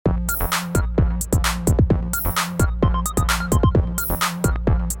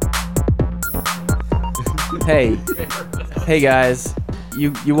Hey guys,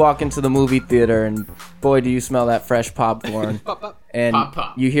 you walk into the movie theater and boy do you smell that fresh popcorn. And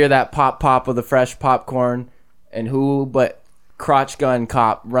Pop. you hear that pop of the fresh popcorn, and who but Crotch Gun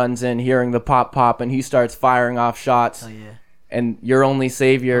Cop runs in hearing the pop and he starts firing off shots. Oh yeah. And your only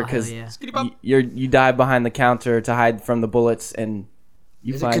savior because you dive behind the counter to hide from the bullets, and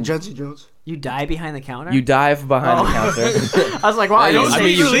you Is it find Kajensi Jones? You die behind the counter? you dive behind the counter. I was like, wow, I don't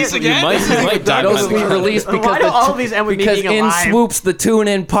say release shit. again. You might die Don't behind the sweet counter. release Why because do all of these end with me because being in alive? swoops the Tune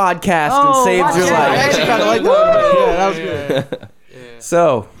In podcast Oh, and saves your watch I it. life. actually kind of like that. Yeah, that was good.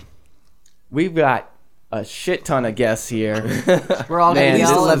 So, we've got a shit ton of guests here. We're all Man, gonna this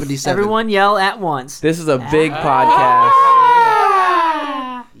yell. is 77. Everyone yell at once. This is a big podcast.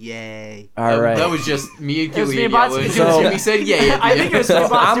 Yay. All right. That was just me and It was me Gillian and Bots. yelling. So- Jimmy said yay. I think it was So me,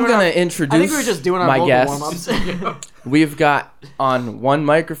 Bots, I'm doing gonna our- introduce I think we were just doing our my vocal guests. warm-ups. We've got on one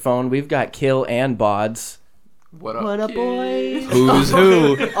microphone. We've got Kill and Bods. What up, What up, kid? boys? Who's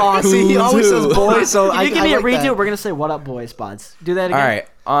who? Oh, see, he always says boy, so If I you give me a like redo, that. we're gonna say "What up, boys?" Bods. Do that All again. right.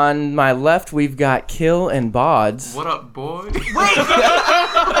 On my left, we've got Kill and Bods. What up, boy?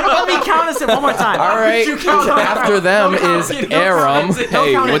 Let me count us in one more time. All right. After them is Aram. Hey,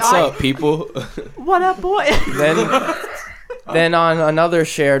 count it. what's up, people? What up, boy? Then on another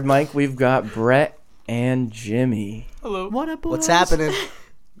shared mic, we've got Brett and Jimmy. Hello. What up, boys? What's happening?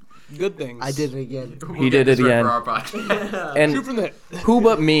 Good things. I did it again. He did it again. For our podcast. And Shoot from there. who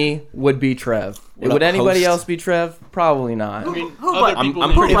but me would be Trev? What Would up, anybody host? else be Trev? Probably not. I mean, Who other but- people I'm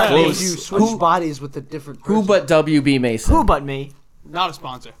named pretty but me? close. You switch bodies with a different person. Who but WB Mason? Who but me? Not a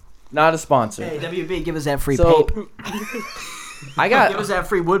sponsor. Not a sponsor. Hey, WB, give us that free So pape. I Give us got that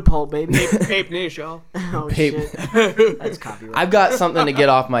free wood pulp, baby. Pape niche, y'all. Oh Pape. shit. That's copyright. I've got something to get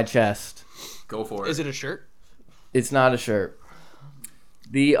off my chest. Go for it. Is it a shirt? It's not a shirt.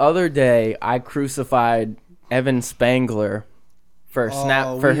 The other day I crucified Evan Spangler for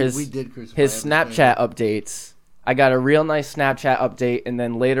we did crucify his Evan Snapchat updates. I got a real nice Snapchat update, and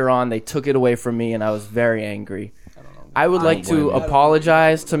then later on they took it away from me, and I was very angry. I would like to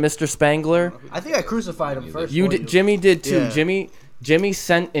apologize to Mr. Spangler. I think I crucified him first. You for did, Jimmy did too. Yeah. Jimmy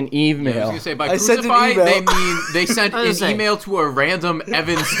sent an I was email. gonna say by I sent an crucify email. they mean they sent I an was gonna say. email to a random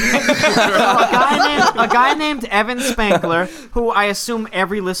Evan. a guy named Evan Spangler, who I assume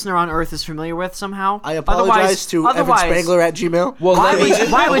every listener on Earth is familiar with somehow. I apologize to Evan Spangler at Gmail. Well, Why let me-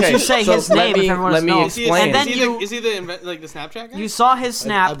 would okay, you say so his let name me- if everyone let me knows? explain. And then is he the like the Snapchat guy? you saw his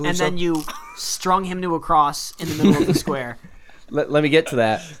snap, believe and so. then you strung him to a cross in the middle of the square. let me get to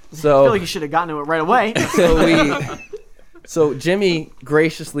that. I feel So like you should have gotten to it right away. So Jimmy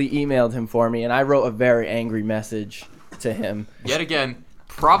graciously emailed him for me, and I wrote a very angry message to him. Yet again,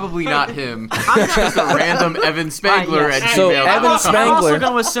 probably not him. Just a random Evan Spangler yes. at So Gmail. Evan I'm also Spangler,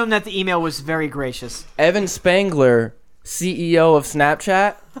 going to assume that the email was very gracious. Evan Spangler, CEO of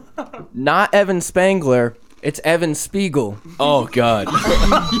Snapchat, not Evan Spangler. It's Evan Spiegel. Oh God.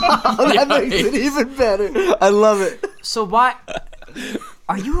 That makes it even better. I love it. So why?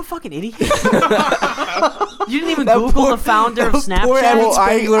 Are you a fucking idiot? You didn't even That Google poor- the founder of poor Snapchat. Evan Well,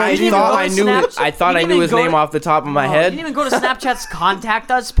 Spangler, I You didn't thought go I to knew Snap- it. I thought you I didn't knew even his go name to- off the top of my You head. didn't even go to Snapchat's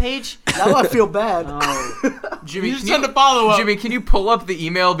contact us page. Now I feel bad. Jimmy, You just can send a follow-up. Jimmy, can you pull up the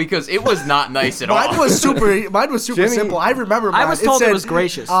email because it was not nice at all. Mine was super Jimmy- simple. I remember mine. I was told it was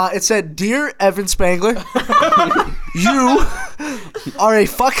gracious. It said, "Dear Evan Spangler, you are a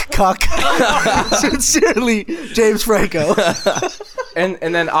fuck cuck. Sincerely, James Franco." And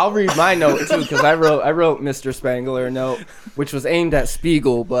then I'll read my note too, because I wrote Mr. Spangler a note, which was aimed at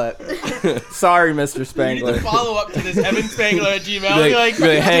Spiegel, but sorry, Mr. You need Spangler. to follow up to this Evan Spangler at Gmail. Like,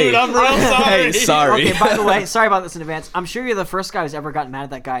 hey, dude, I'm real sorry. Hey, sorry. Okay, by the way, sorry about this in advance. I'm sure you're the first guy who's ever gotten mad at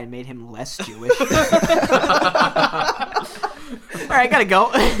that guy and made him less Jewish. All right, gotta go.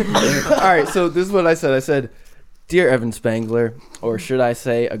 All right, so this is what I said. I said, "Dear Evan Spangler," or should I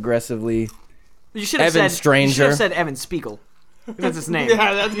say aggressively, You should have Evan said. Stranger. You should have said Evan Spiegel. That's his name.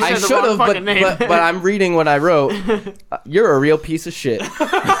 Yeah, that's You I said the should wrong have, but, fucking name. but I'm reading what I wrote. You're a real piece of shit.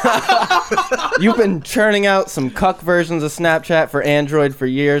 You've been churning out some cuck versions of Snapchat for Android for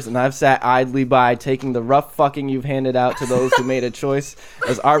years, and I've sat idly by taking the rough fucking you've handed out to those who made a choice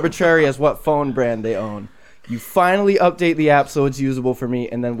as arbitrary as what phone brand they own. You finally update the app so it's usable for me,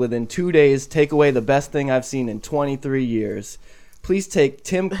 and then within 2 days, take away the best thing I've seen in 23 years. Please take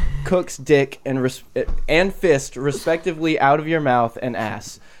Tim Cook's dick and fist, respectively, out of your mouth and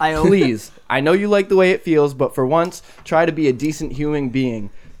ass. Please. I know you like the way it feels, but for once, try to be a decent human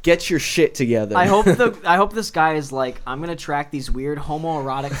being. get your shit together. I hope this guy is like, I'm gonna track these weird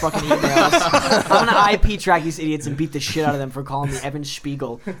homoerotic fucking emails. I'm gonna IP track these idiots and beat the shit out of them for calling me Evan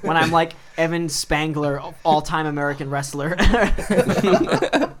Spiegel when I'm like Evan Spangler, all-time American wrestler.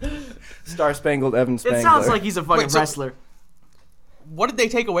 Star Spangled Evan Spangler. It sounds like he's a fucking Wait, so- wrestler. What did they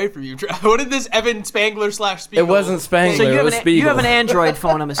take away from you? What did this Evan Spangler / Spiegel? It wasn't Spangler. So it was Spiegel. you have an Android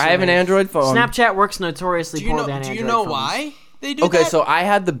phone, I'm assuming. I have an Android phone. Snapchat works notoriously poorly on Android Do you know phones. why they do that? Okay, so I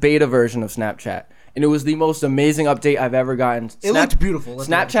had the beta version of Snapchat, and it was the most amazing update I've ever gotten. It looked beautiful.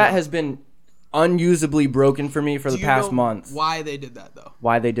 Snapchat has been unusably broken for me for the Do you past know month. why they did that, though?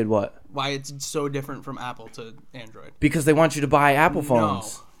 Why they did what? Why it's so different from Apple to Android? Because they want you to buy Apple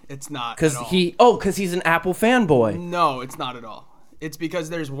phones. No, it's not. Because at all. because he's an Apple fanboy. No, it's not at all. It's because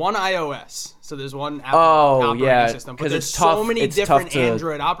there's one iOS, so there's one Apple operating yeah, system, but 'cause there's it's so tough- many it's different tough to-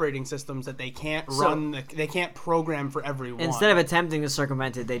 Android operating systems that they can't they can't program for everyone. Instead of attempting to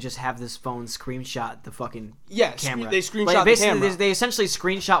circumvent it, they just have this phone screenshot the fucking camera. They screenshot Like, the basically, camera. they essentially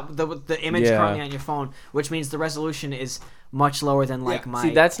screenshot the image Yeah. currently on your phone, which means the resolution is much lower than like Yeah. my See,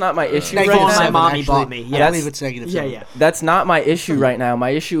 that's not my issue Negative right phone now. my 7, mommy actually. bought me. I Yes. believe it's negative. Yeah, 7. yeah. That's not my issue right now.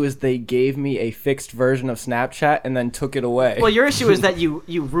 My issue is they gave me a fixed version of Snapchat and then took it away. Well, your issue is that you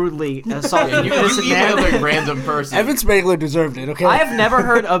rudely assaulted You an innocent man. emailed a random person. Evan Spangler deserved it. Okay. I have never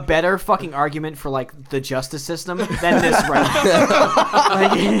heard a better fucking argument for like the justice system than this right now.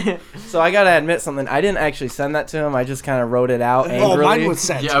 Like, So I gotta admit something. I didn't actually send that to him. I just kind of wrote it out angrily. Oh, mine was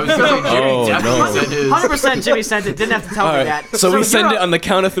sent. Yeah, I was going to say Jimmy Oh, definitely no. sent his. 100% Jimmy sent it. Didn't have to tell All me right. that. So we send you're it on the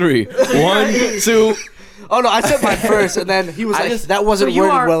count of 3. 1, 2. Oh no, I sent mine first, and then he was like, "That wasn't So you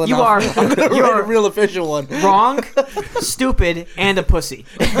worded are- well you enough." are- I'm gonna you write are- a real official one. wrong, stupid, and a pussy.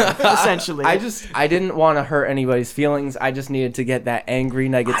 Essentially. I didn't want to hurt anybody's feelings. I just needed to get that angry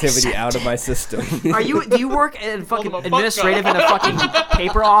negativity out of my system. Do you work in fucking Hold the fuck administrative up. in a fucking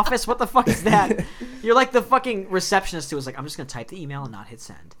paper office? What the fuck is that? You're like the fucking receptionist who was like, I'm just gonna type the email and not hit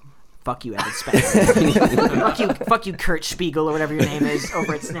send. Fuck you, Evan Spangler. fuck you, Kurt Spiegel or whatever your name is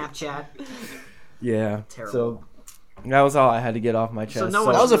over at Snapchat. Yeah. Terrible. So that was all I had to get off my chest. So no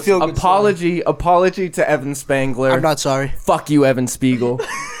one That was a feel good apology to Evan Spangler. I'm not sorry. Fuck you, Evan Spiegel.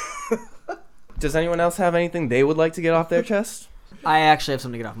 Does anyone else have anything they would like to get off their chest? I actually have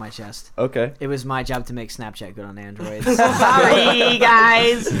something to get off my chest. Okay. It was my job to make Snapchat good on Android. Sorry,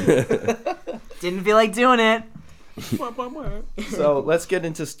 guys. Didn't feel like doing it. So let's get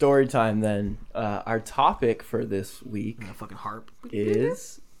into story time then. Our topic for this week A fucking harp.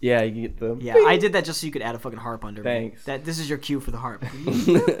 is you get the Yeah, I did that just so you could add a fucking harp under Thanks. me. This is your cue for the harp.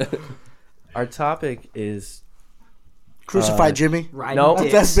 Our topic is Crucify Jimmy. Riding No.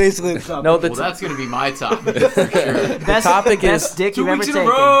 dicks. That's basically the topic. no Well, that's going to be my topic for sure. Best, topic best is- dick 2 you've ever weeks in a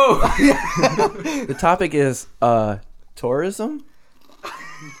taken. row. the topic is tourism.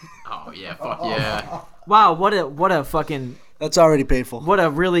 Oh, yeah, fuck yeah. Wow, what a fucking That's already painful. what a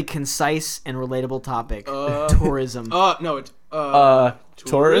really concise and relatable topic. Tourism. No, it's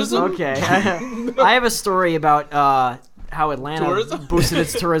Tourism. Okay, I have a story about how Atlanta Tourism? boosted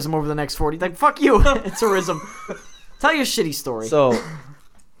its tourism over the next 40. Like, fuck you, tourism. Tell your shitty story. So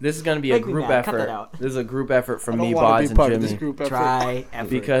this is gonna be a Make me group mad. Cut that effort. out. This is a group effort from I don't me, want Bods, to be and part of this Jimmy. group effort. Try effort.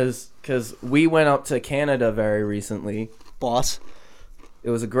 Because we went up to Canada very recently. Boss. It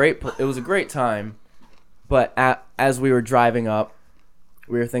was a great time, but as we were driving up,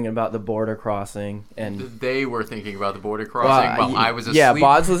 we were thinking about the border crossing and. They were thinking about the border crossing while I was asleep. Yeah,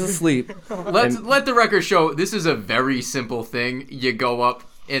 Bods was asleep. Let the record show, this is a very simple thing. You go up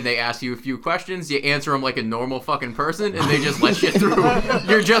and they ask you a few questions, you answer them like a normal fucking person, and they just let you through.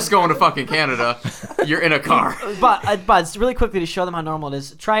 You're just going to fucking Canada. You're in a car. But really quickly to show them how normal it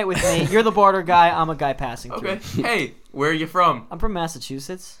is, try it with me. You're the border guy. I'm a guy passing through. Okay. Hey, where are you from? I'm from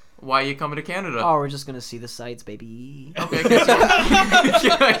Massachusetts. Why are you coming to Canada? Oh, we're just gonna see the sights, baby. Okay, can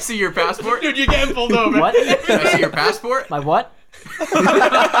I see your passport? Dude, you're getting pulled over. What? Can I see your passport? My what?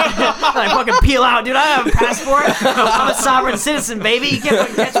 I fucking peel out, dude. I have a passport. I'm a sovereign citizen, baby. You can't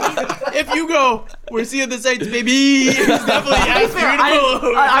fucking catch me. If you go, we're seeing the sights, baby. He's definitely asking you to pull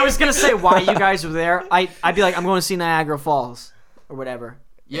over. I was gonna say why you guys were there. I'd be like, I'm going to see Niagara Falls or whatever.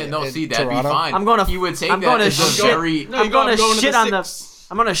 Yeah, no, In see, that'd Toronto? be fine. I'm gonna. He would take I'm that gonna as a shit. very... No, I'm you gonna going to shit the on the. six.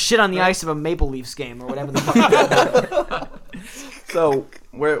 I'm gonna shit on the ice of a Maple Leafs game or whatever the fuck. So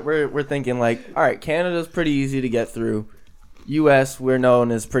we're thinking like, all right, Canada's pretty easy to get through. U.S. we're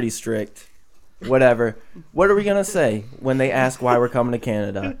known as pretty strict. Whatever. What are we gonna say when they ask why we're coming to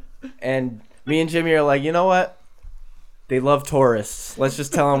Canada? And me and Jimmy are like, you know what? They love tourists. Let's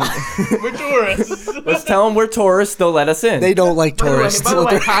just tell them. We're tourists. Let's tell them we're tourists. They'll let us in. They don't like tourists. By the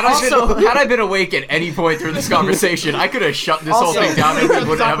way, Had I been awake at any point through this conversation, I could have shut this whole thing down and we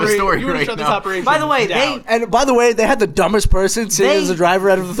wouldn't have a story You would have right shut this now. operation By the way, down. And by the way, they had the dumbest person sitting They- as a driver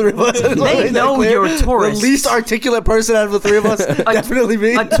out of the three of us. They know you're tourists. The least articulate person out of the three of us, definitely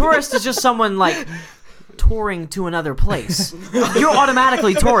me. a tourist is just someone like touring to another place. You're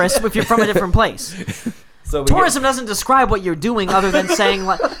automatically tourist if you're from a different place. So we Tourism doesn't describe what you're doing other than saying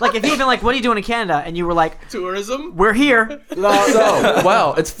like if you've been like, what are you doing in Canada? And you were like, Tourism? we're here. So,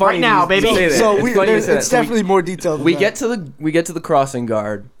 well, it's funny Right now, you baby. say that. So It's we, funny you say that. it's So we- definitely more detailed. Than we that. get to the crossing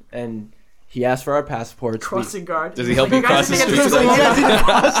guard, and he asked for our passports. Guard. Does he help you cross the street? It's like, you guys need to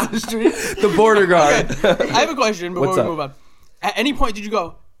cross the street. The border guard. I have a question before What's we up? move on. At any point did you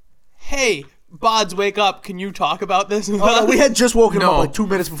go, hey, Bods, wake up, can you talk about this? Oh, no, we had just woken No. up like 2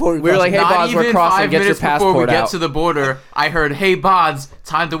 minutes before we We were like, hey, Not Bods, we're even crossing. 5 Get your minutes before we passport get out. to the border, I heard, "Hey, Bods,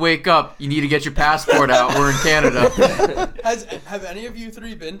 time to wake up. You need to get your passport out. We're in Canada." Have any of you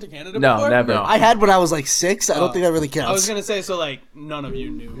three been to Canada No, before? never. No. I had when I was like 6. I don't think that really counts. I was going to say, so like, none of you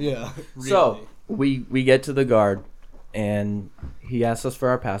knew. Yeah. So we get to the guard, and he asks us for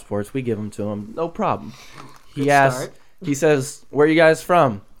our passports. We give them to him. No problem. He asks. start. He says, "Where are you guys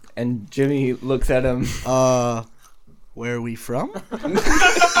from?" And Jimmy looks at him. Where are we from?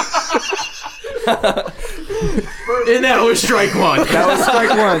 And that was strike one. That was strike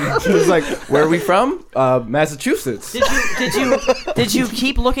one. He was like, "Where are we from?" Massachusetts. Did you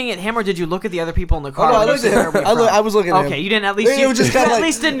keep looking at him or did you look at the other people in the Oh, car? no, I when you looked said, at "Where him. are we from?" I was looking at him. Okay, you didn't at least It you, was just you kinda at like-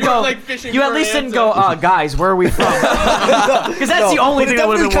 least didn't go like fishing you for at an least didn't answer. go guys, where are we from? Because that's the only But thing it that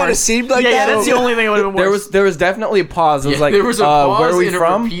would have definitely been kinda worse. seemed like yeah, that. that's the only thing that would have been worse. There was definitely a pause. It was like, there was a pause "Where are we and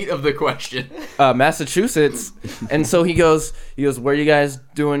from?" a repeat of the question. Massachusetts. And so he goes, "Where you guys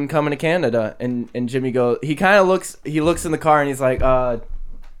doing coming to Canada?" And Jimmy goes, he kind of looks in the car and he's like, I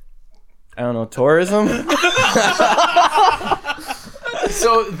don't know, tourism.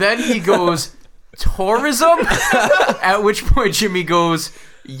 So then he goes, "Tourism?" At which point Jimmy goes,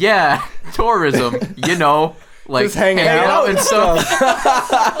 "Yeah, tourism. You know, like Just hanging hanging out out and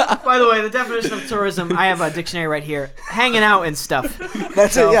stuff." By the way, the definition of tourism, I have a dictionary right here. Hanging out and stuff.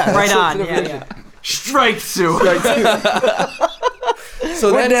 That's it, yeah. Right that's on. the Yeah, definition. yeah. Strike two.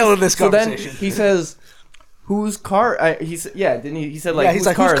 So We're nailing this so then conversation. he says, "Whose car?" He said, "Yeah." Didn't he? He said like, Yeah, he's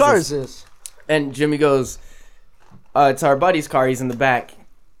like, whose car is this? And Jimmy goes, "It's our buddy's car. He's in the back."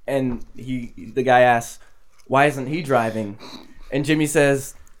 And the guy asks, "Why isn't he driving?" And Jimmy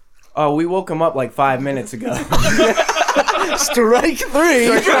says, "Oh, we woke him up like 5 minutes ago." Strike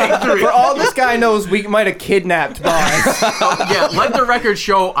three. For all this guy knows, we might have kidnapped Boz. Yeah, let the record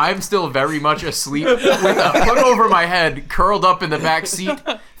show I'm still very much asleep with a hood over my head, curled up in the back seat,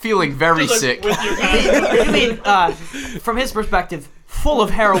 feeling very sick. With your guys. I mean, from his perspective, full of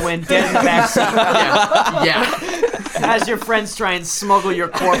heroin, dead in the backseat, Yeah. as your friends try and smuggle your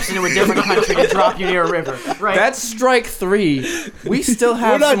corpse into a different country to drop you near a river. Right? That's strike 3. We still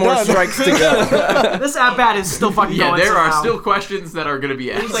have not some more done. strikes to go. This at-bat is still fucking Yeah, going there are somehow. still questions that are going to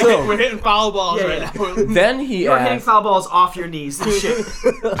be asked. It's like we're hitting foul balls Yeah, right yeah. now. Then he You're hitting asked, foul balls off your knees and shit.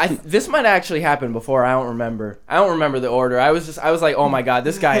 this might actually happen before. I don't remember. I don't remember the order. I was like, oh my god,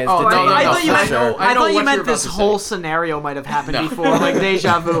 this guy is Oh, detained. no, I no, thought you for meant, sure. I I know thought you what meant you're about this to whole say. scenario might have happened No. before, like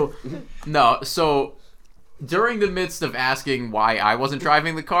deja vu. No, so during the midst of asking why I wasn't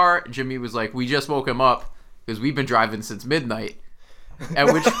driving the car, Jimmy was like, "We just woke him up because we've been driving since midnight."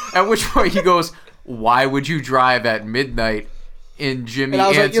 At which point he goes, "Why would you drive at midnight?" And Jimmy And I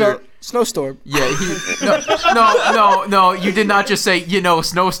was answered, like, snowstorm. "Yeah, no, you did not just say,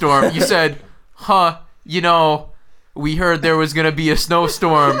 snowstorm. You said, we heard there was gonna be a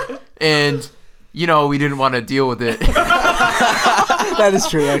snowstorm, and." We didn't want to deal with it. That is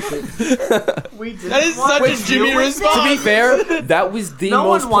true, actually. That is such a Jimmy To be response. fair, that was the No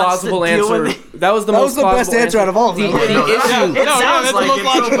one most wants to plausible deal answer. with That was the That most was the best plausible answer out of all of them. The issue. It sounds that's like the most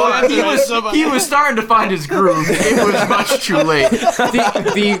it. logical answer. He was starting to find his groove. It was much too late.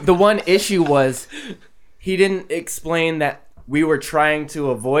 the one issue was he didn't explain that we were trying to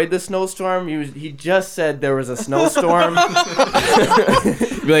avoid the snowstorm. He just said there was a snowstorm.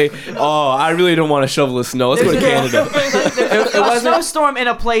 Be like, oh, I really don't want to shovel the snow. Let's go to Canada. It A wasn't. snowstorm in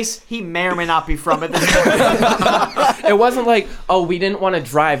a place he may or may not be from at this point. It wasn't like, oh, we didn't want to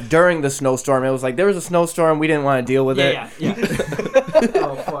drive during the snowstorm. It was like there was a snowstorm. We didn't want to deal with it. Yeah.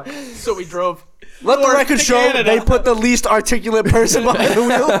 Oh fuck. So we drove. Let the North record to show Canada. they put the least articulate person behind the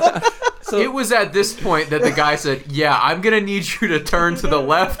wheel. It was at this point that the guy said, "Yeah, I'm gonna need you to turn to the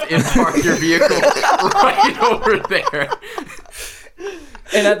left and park your vehicle right over there."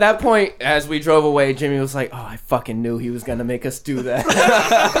 And at that point, as we drove away, Jimmy was like, "Oh, I fucking knew he was gonna make us do that."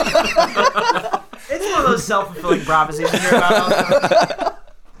 It's one of those self-fulfilling prophecies you hear about all the time.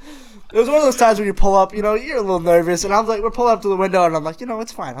 It was one of those times when you pull up, you're a little nervous, and I'm like, we're pulling up to the window, and I'm like,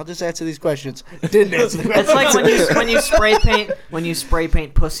 it's fine. I'll just answer these questions. Didn't answer the questions. It's like when you spray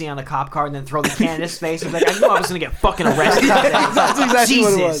paint pussy on a cop car and then throw the can in his face. I'm like, I knew I was gonna get fucking arrested. That's exactly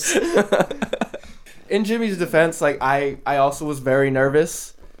Jesus. what it was. In Jimmy's defense, like I also was very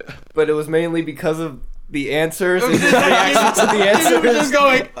nervous, but it was mainly because of the answers and his reaction to the answers. He was just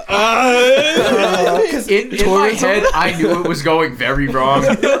going, In my head, I knew it was going very wrong.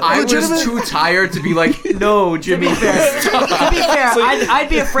 I was too tired to be like, no, Jimmy. To be fair, I'd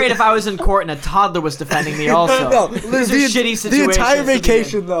be afraid if I was in court and a toddler was defending me also. No, These are shitty situations. the entire to be in.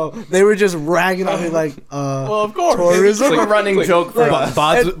 vacation, though, they were just ragging on me like, well, of course. tourism? It's a running joke for us.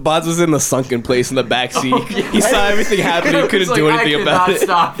 Bods was in the sunken place in the back seat. He saw everything happen. He couldn't It's do like, anything I about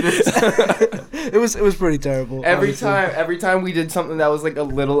cannot it. stop this. It was pretty terrible. Every time we did something that was like a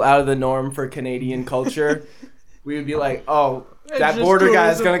little out of the norm for Canadian culture, we would be like, "Oh, that just border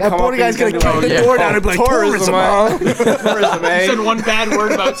guy's gonna That come border up guy's and gonna he's kick be the like, door down and be like, tourism, huh? tourism, eh? You said one bad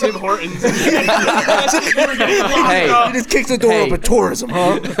word about Tim Hortons. Hey. He just kicks the door Hey. open, tourism,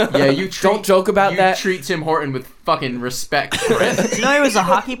 huh? Yeah, you Don't joke about that. You treat Tim Horton with fucking respect for it. Do you know he was a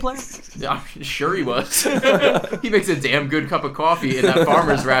hockey player? I'm sure he was. He makes a damn good cup of coffee, and that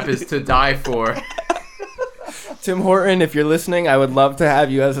farmer's wrap is to die for. Tim Horton, if you're listening, I would love to have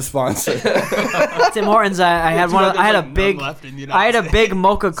you as a sponsor. Tim Hortons. I had one. I had a big. Left in the United I had a States. big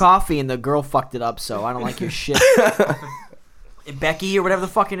mocha coffee and the girl fucked it up. So I don't like your shit. Becky or whatever the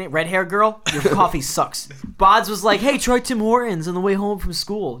fucking red hair girl, your coffee sucks. Bods was like, "Hey, try Tim Hortons on the way home from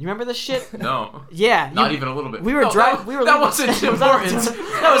school." You remember this shit? No. Yeah. Not even a little bit. We were No, driving. that- We were. That leaving- wasn't Tim Was that- Hortons.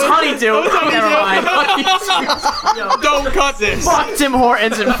 That was Honeydew. Never mind. Don't cut this. Fuck Tim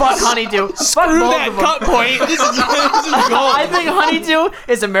Hortons and fuck Honeydew. Fuck Screw both that of them. cut point. This is gold. I think Honeydew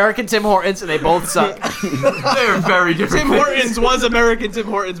is American Tim Hortons and they both suck. They're very different. Tim Hortons was American Tim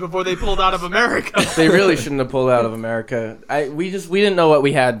Hortons before they pulled out of America. They really shouldn't have pulled out of America. We didn't know what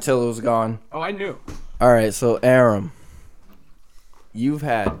we had until it was gone. Oh, I knew. All right, so Aram, you've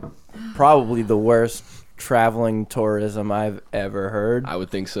had probably the worst traveling tourism I've ever heard. I would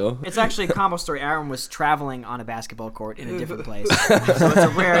think so. It's actually a combo story. Aaron was traveling on a basketball court in a different place. So it's a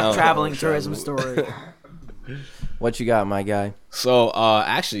rare traveling tourism story. What you got, my guy? So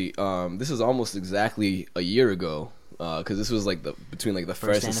actually, this is almost exactly a year ago, because this was like between the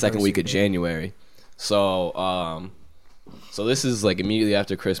first and second week of anniversary, January. So so this is like immediately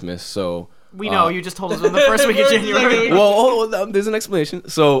after Christmas. So We know, you just told us in the first week of January. well, there's an explanation.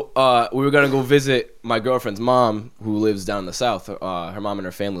 So we were gonna go visit my girlfriend's mom, who lives down in the south. Her mom and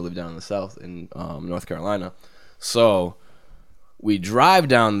her family live down in the south in North Carolina. So we drive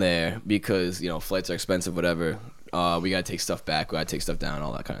down there because flights are expensive, whatever. We gotta take stuff back, we gotta take stuff down,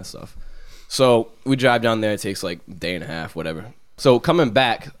 all that kind of stuff. So we drive down there. It takes like a day and a half, whatever. So coming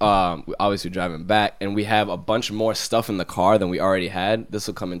back, obviously driving back, and we have a bunch more stuff in the car than we already had. This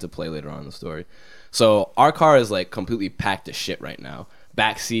will come into play later on in the story. So our car is like completely packed to shit right now.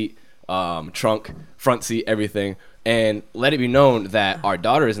 Back seat, trunk, front seat, everything. And let it be known that our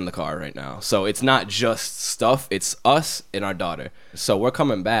daughter is in the car right now. So it's not just stuff, it's us and our daughter. So we're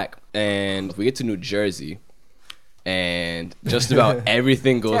coming back, and we get to New Jersey, and just about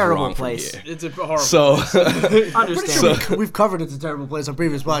everything goes Terrible wrong place. from here. It's a horrible. So Understand. We've covered it's a terrible place on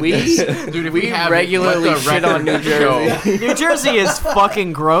previous podcasts. Dude, if We have regularly let the shit on New record show. Jersey. New Jersey is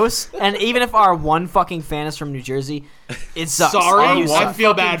fucking gross, and even if our one fucking fan is from New Jersey, it sucks. Sorry, And you one suck.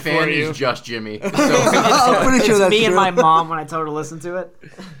 feel bad Fan for you. is just Jimmy. So I'm pretty sure It's that's me and true. my mom when I told her to listen to it.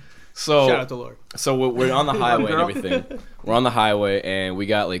 So Shout out to Lord. So we're on the highway and girl. everything. We're on the highway, and we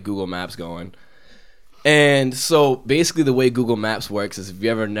got like Google Maps going. And so basically the way Google Maps works is if you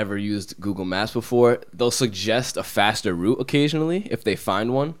ever never used Google Maps before, they'll suggest a faster route occasionally if they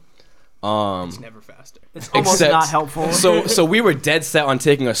find one. It's never faster. It's almost Except- not helpful. So we were dead set on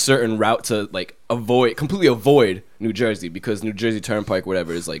taking a certain route to like completely avoid New Jersey, because New Jersey Turnpike,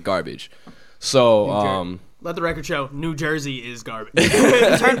 whatever, is like garbage. So Let the record show, New Jersey is garbage.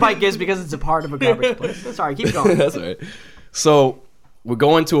 The turnpike is because it's a part of a garbage place. Sorry, keep going. that's all right. So we're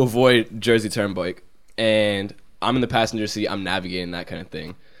going to avoid Jersey Turnpike, and I'm in the passenger seat. I'm navigating that kind of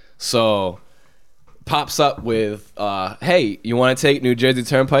thing. So pops up with, hey, you want to take New Jersey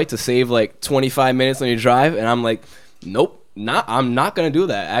Turnpike to save like 25 minutes on your drive? And I'm like, nope, I'm not going to do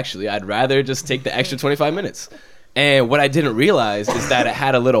that, actually. I'd rather just take the extra 25 minutes. And what I didn't realize is that it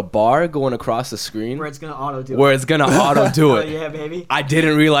had a little bar going across the screen Where it's gonna auto do where it. it's going to auto do Oh it. yeah, baby. I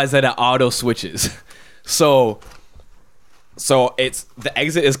didn't realize that it auto switches. So So the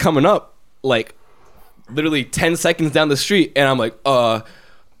exit is coming up like literally 10 seconds down the street, and I'm like, go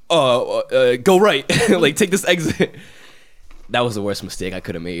right, like take this exit. That was the worst mistake I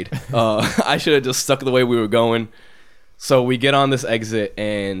could have made. I should have just stuck the way we were going. So we get on this exit,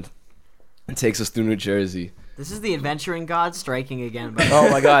 and it takes us through New Jersey. This is the adventuring god striking again.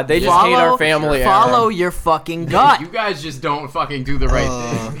 Oh my god, they just hate our family. Follow your fucking gut. You guys just don't fucking do the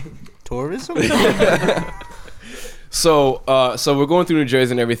right thing. Tourism? So we're going through New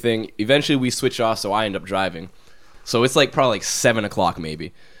Jersey and everything. Eventually we switch off, so I end up driving. So it's like probably like 7 o'clock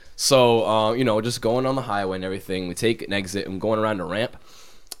maybe. So just going on the highway and everything. We take an exit. I'm going around a ramp,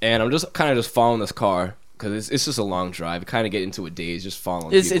 and I'm just kind of following this car because it's just a long drive. I kind of get into a daze just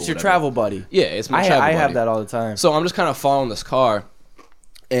following. It's people, your whatever. travel buddy. Yeah, it's my travel buddy. I have that all the time. So I'm just kind of following this car,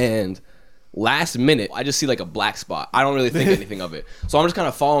 and last minute I just see like a black spot. I don't really think anything of it. So I'm just kind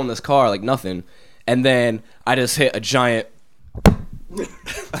of following this car like nothing, and then I just hit a giant.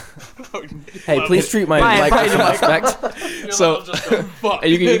 Hey, please treat my mic with some respect. So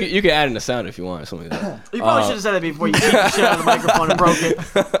you can add in a sound if you want or something like that. You probably should have said it before you beat the shit out of the microphone and broke it.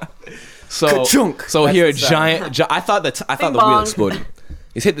 So Ka-chunk. so here a That's the sound. giant. I thought the wheel bong. exploded.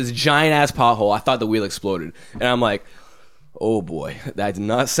 He's hit this giant ass pothole. I thought the wheel exploded, and I'm like, oh boy, that did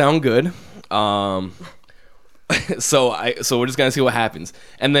not sound good. So we're just gonna see what happens.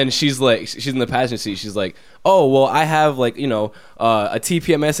 And then she's in the passenger seat. She's like, oh well, I have like a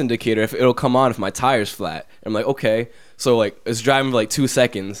TPMS indicator if it'll come on if my tire's flat. And I'm like, okay. So like it's driving for like 2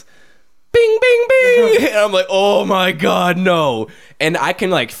 seconds. Bing, bing, bing. And I'm like, oh my god, no. And I can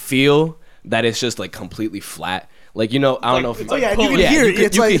like feel that it's just like completely flat. Like, I don't know if Oh yeah, you can hear it.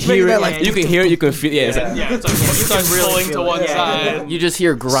 It's like hear it. like You can hear it. You can feel. Yeah, it's like, Yeah, it's like pulling to one side. You just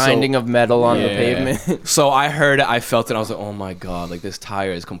hear grinding of metal on the pavement. So I heard it, I felt it, I was like, oh my god, like this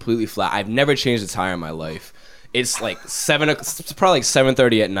tire is completely flat. I've never changed a tire in my life. It's like it's probably like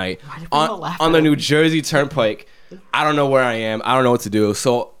 7:30 at night on the New Jersey Turnpike. I don't know where I am. I don't know what to do.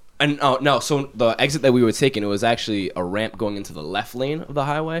 So so the exit that we were taking, it was actually a ramp going into the left lane of the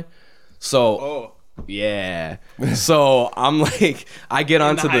highway. So yeah. So I'm like, I get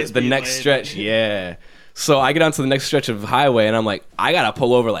onto the next stretch. Yeah. So I get onto the next stretch of highway, and I'm like, I gotta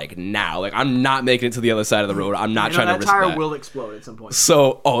pull over like now. Like I'm not making it to the other side of the road. I'm not trying to risk that. That tire will explode at some point.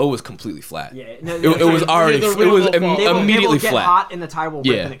 So it was completely flat. Yeah, it was already. It was immediately get flat. Hot, and the tire will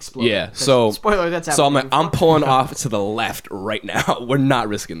rip and explode. Yeah. So spoiler, that's happening. So I'm like, I'm pulling off to the left right now. We're not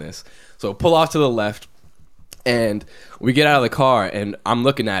risking this. So pull off to the left, and we get out of the car, and I'm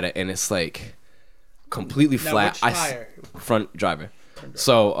looking at it, and it's like completely flat. Which tire? Front driver.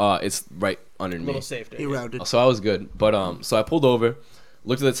 So it's right under me. Little safety. he rounded. So I was good, but so I pulled over,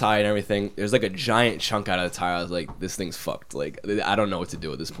 looked at the tire and everything. There's like a giant chunk out of the tire. I was like, this thing's fucked. Like I don't know what to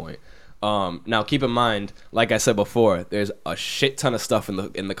do at this point. Now keep in mind, like I said before, there's a shit ton of stuff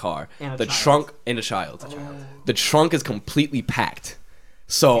in the car. And the child. trunk and a child. The trunk is completely packed.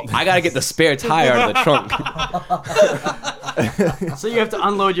 So I gotta get the spare tire out of the trunk. So you have to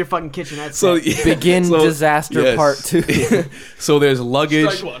unload your fucking kitchenette. So Begin disaster part 2. So there's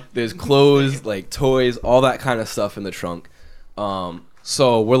luggage, Strike one. there's clothes, like toys, all that kind of stuff in the trunk.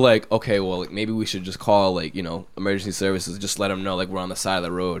 So we're like, okay, well, like, maybe we should just call like emergency services, just let them know like we're on the side of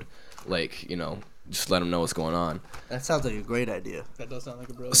the road, like just let them know what's going on. That sounds like a great idea. That does sound like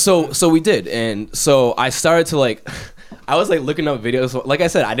a brilliant. So we did, and so I started to like, I was like looking up videos. Like I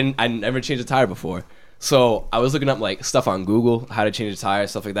said, I never changed a tire before. So I was looking up like stuff on Google, how to change a tire,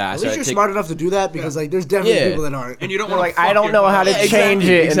 stuff like that. At least you're smart enough to do that because like there's definitely people that aren't. And you don't They're want like, I don't know how to change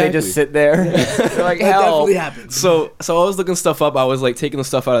it, and they exactly. just sit there. They're like, That hell. definitely happens. So I was looking stuff up. I was like taking the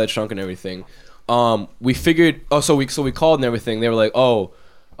stuff out of the trunk and everything. We figured. So we called and everything. They were like,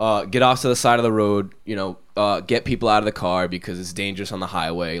 get off to the side of the road. Get people out of the car because it's dangerous on the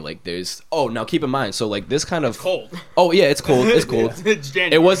highway. Like there's. Oh, now keep in mind. So like this kind of cold. Oh yeah, it's cold. It's cold. It's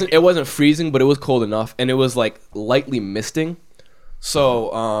January. It wasn't freezing, but it was cold enough, and it was like lightly misting. So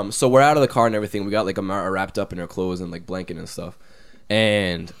we're out of the car and everything. We got like Amara wrapped up in her clothes and like blanket and stuff,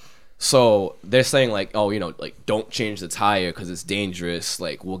 and so they're saying like, like don't change the tire because it's dangerous.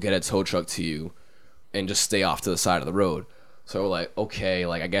 Like we'll get a tow truck to you, and just stay off to the side of the road. So we're like, okay,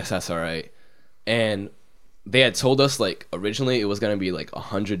 like I guess that's all right, and they had told us like originally it was gonna be like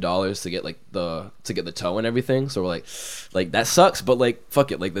 $100 to get like the tow and everything. So we're like that sucks, but like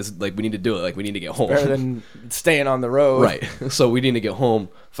fuck it, like this, like we need to do it, like we need to get home. Better than staying on the road. Right. So we need to get home.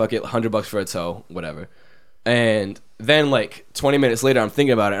 Fuck it, $100 for a tow, whatever. And then like 20 minutes later, I'm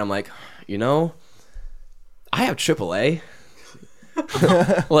thinking about it. And I'm like, I have AAA,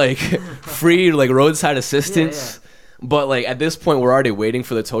 like free like roadside assistance. Yeah. But like at this point, we're already waiting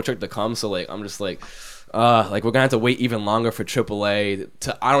for the tow truck to come. So like I'm just like. like we're gonna have to wait even longer for AAA.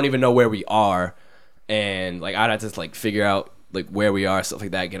 I don't even know where we are, and like I'd have to like figure out like where we are, stuff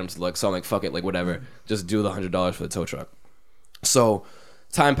like that, get them to look. So I'm like, fuck it, like whatever, just do the $100 for the tow truck. So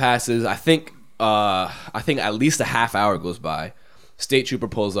time passes. I think at least a half hour goes by. State trooper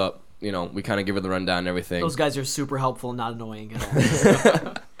pulls up. You know, we kind of give her the rundown and everything. Those guys are super helpful, not annoying at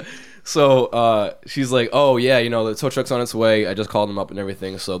all. So she's like, oh yeah, you know, the tow truck's on its way. I just called them up and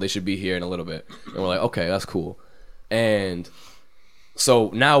everything, so they should be here in a little bit. And we're like, okay, that's cool. And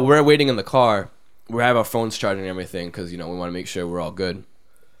so now we're waiting in the car. We have our phones charging and everything because, you know, we want to make sure we're all good.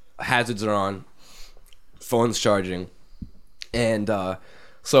 Hazards are on. Phone's charging. And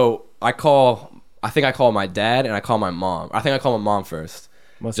so I think I call my dad and I call my mom. I think I call my mom first.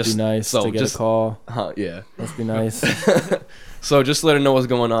 Must be nice to get a call. Yeah. Must be nice. So just to let her know what's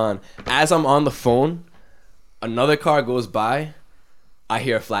going on. As I'm on the phone, another car goes by. I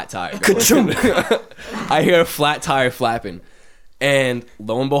hear a flat tire. I hear a flat tire flapping. And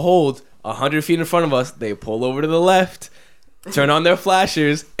lo and behold, 100 feet in front of us, they pull over to the left, turn on their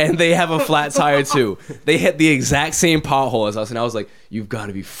flashers, and they have a flat tire too. They hit the exact same pothole as us, and I was like, you've got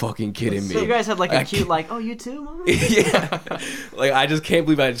to be fucking kidding me. So you guys had like a cute like, oh, you too, Mom? Yeah. Like, I just can't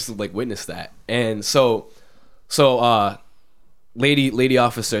believe I just like witnessed that. And so lady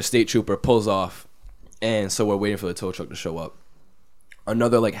officer, state trooper pulls off, and so we're waiting for the tow truck to show up.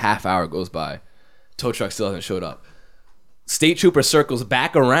 Another like half hour goes by. Tow truck still hasn't showed up. State trooper circles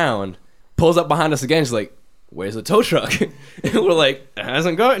back around, pulls up behind us again. She's like, where's the tow truck? And we're like, it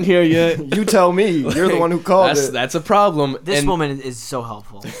hasn't gotten here yet. You tell me. You're the one who called it. That's a problem. This woman is so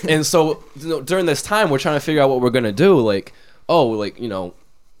helpful. And so, you know, during this time, we're trying to figure out what we're going to do. Like, you know,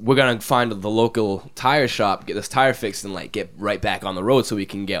 we're going to find the local tire shop, get this tire fixed, and, like, get right back on the road so we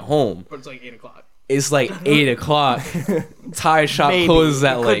can get home. But it's like 8 o'clock. It's like 8 o'clock. Tire shop closes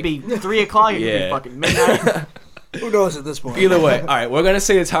at, like... It could be 3 o'clock. It could be fucking midnight. Who knows at this point? Either way. All right, we're going to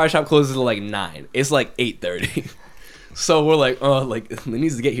say the tire shop closes at, like, 9. It's, like, 8:30. So we're like, oh, like, it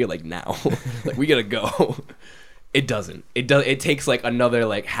needs to get here, like, now. Like, we got to go. It doesn't. It takes, like, another,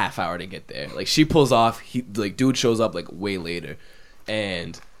 like, half hour to get there. Like, she pulls off. Dude shows up, like, way later.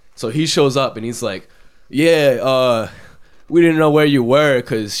 And so he shows up, and he's like, yeah, we didn't know where you were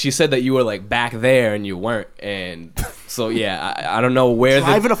because she said that you were, like, back there and you weren't. And so, yeah, I don't know where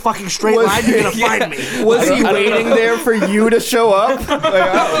Driving a fucking straight line, you're going to find me. Was he waiting there for you to show up? Like,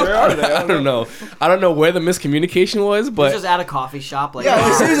 where are they? I don't know. I don't know where the miscommunication was, but... He's just at a coffee shop. Like,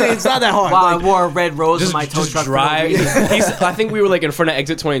 Yeah, seriously, it's not that hard. wow, Like, I wore a red rose in my tow just truck. drive. I think we were, like, in front of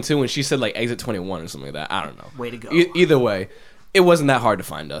exit 22, and she said, like, exit 21 or something like that. I don't know. Way to go. Either way, it wasn't that hard to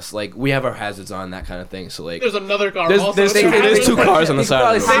find us. Like, we have our hazards on, that kind of thing. So, like... There's another car also. There's two cars on the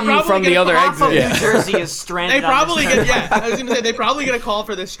side of the road. They probably from get the a other call exit. from- New Jersey is stranded. They probably on this get I was gonna say they probably get a call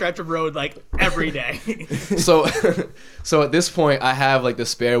for this stretch of road like every day. So at this point, I have, like, the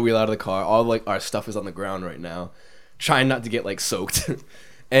spare wheel out of the car. All, like, our stuff is on the ground right now. Trying not to get, like, soaked.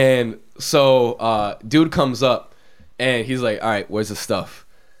 And so dude comes up, and he's like, all right, where's the stuff?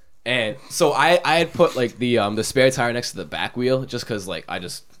 And so I had put, like, the spare tire next to the back wheel just because, like, I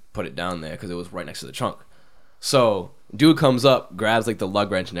just put it down there because it was right next to the trunk. So dude comes up, grabs, like, the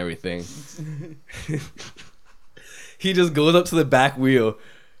lug wrench and everything. He just goes up to the back wheel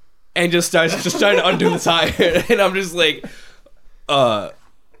and just starts trying to undo the tire. And I'm just like, I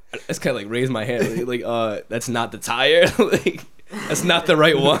just kind of, like, raise my hand. Like, that's not the tire. Like, that's not the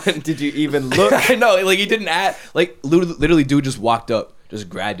right one. Did you even look? I know, like, he didn't add, like, literally dude just walked up, just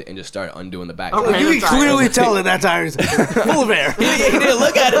grabbed it and just started undoing the back. Okay. you can clearly tell that tire is full of air. He didn't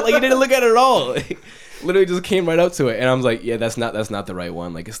look at it. Like, he didn't look at it at all. Like, literally just came right up to it, and I was like, yeah, that's not the right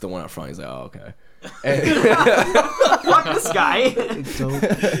one. Like, it's the one up front. He's like, oh, okay. Fuck this guy.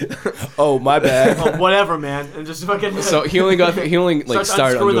 Oh, my bad. Oh, whatever, man. And just fucking. So he only like starts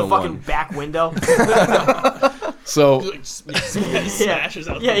started unscrewing undoing the fucking one. back window. So Like, smashes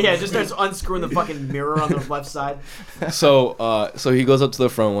out. Yeah. Just starts unscrewing the fucking mirror on the left side. so he goes up to the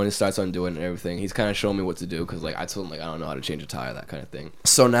front one and starts undoing it and everything. He's kind of showing me what to do because, like, I told him, like, I don't know how to change a tire, that kind of thing.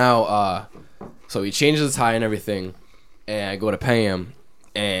 So now so he changes the tire and everything, and I go to pay him,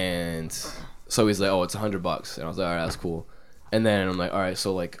 and so he's like, oh, it's $100, and I was like, all right, that's cool. And then I'm like, all right,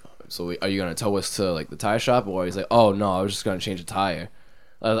 so, like, are you gonna tow us to, like, the tire shop? Or he's like, oh no, I was just gonna change a tire.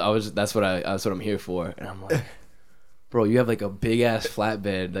 That's what I'm here for. And I'm like, bro, you have, like, a big ass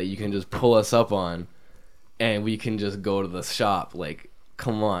flatbed that you can just pull us up on, and we can just go to the shop. Like,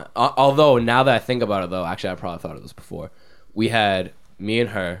 come on. Although now that I think about it, though, actually I probably thought of this before. We had me and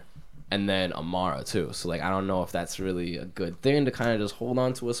her, and then Amara too. So like I don't know if that's really a good thing to kind of just hold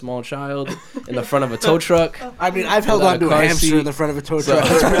on to a small child in the front of a tow truck. I mean, I've held Without on to a a car hamster seat. in the front of a tow truck.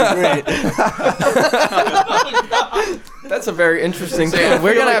 It's pretty great. That's a very interesting So, yeah, thing.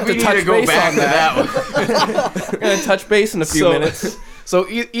 We're I feel gonna like have we to need touch to go base back on to that. that one. We're gonna touch base in a few minutes. So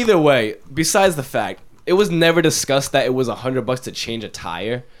either way, besides the fact, it was never discussed that it was $100 to change a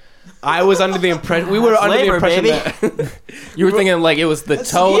tire. I was under the impression we were under Labor, the impression baby. that You were thinking like it was the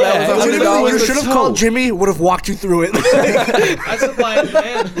toe yeah, that it was was $100. Literally, you the should have toe. called Jimmy. Would have walked you through it. That's supply and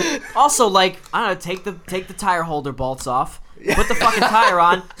demand. Also, like, I don't know, take the tire holder bolts off. Put the fucking tire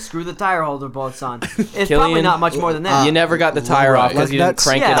on. Screw the tire holder bolts on. It's probably Killian, not much more than that. You never got the tire off because Like you didn't that's-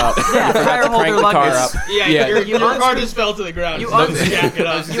 crank yeah, it up. yeah, You forgot tire to holder crank the car luggage. up. Yeah, Yeah. your car unscrew- just fell to the ground. you So unscrew- jack it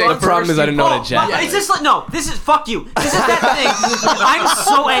up. the problem is I didn't know how to jack. Is this like no? This is fuck you. This is that thing. I'm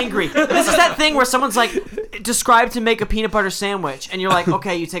so angry. This is that thing where someone's like, describe to make a peanut butter sandwich, and you're like,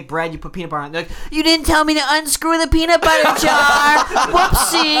 okay, you take bread, you put peanut butter on. They're like, you didn't tell me to unscrew the peanut butter jar.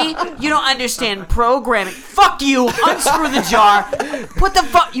 Whoopsie. You don't understand programming. Fuck you. Unscrew the jar. Put the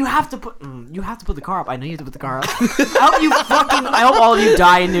fuck. You have to put. You have to put the car up. I know you have to put the car up. I hope all of you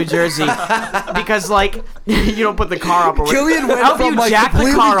die in New Jersey because like you don't put the car up. Or Killian went I hope from you like jack the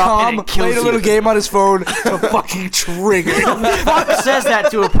completely car up calm, and it kills played a you. little game on his phone, to fucking trigger. Fuck says that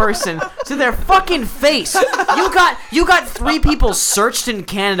to a person to their fucking face. You got 3 people searched in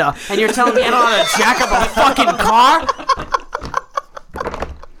Canada, and you're telling me I don't know how to jack up a fucking car?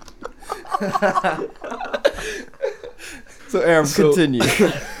 So Aaron, continue.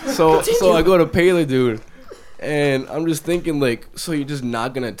 So I go to pay the dude, and I'm just thinking like, so you're just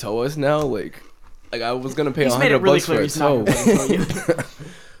not gonna tow us now? Like I was gonna pay He's made it really $100 clear for a he's not tow. gonna tell you.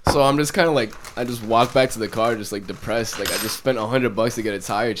 So I'm just kind of like, I just walk back to the car, just like depressed. Like I just spent $100 to get a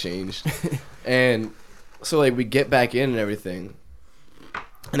tire changed, and so like we get back in and everything.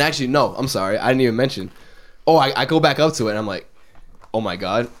 And actually, no, I'm sorry, I didn't even mention. Oh, I go back up to it, and I'm like, oh my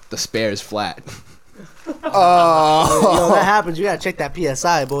god, the spare is flat. Oh, that happens. You gotta check that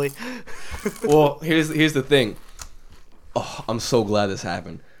PSI, boy. Well, here's the thing. Oh, I'm so glad this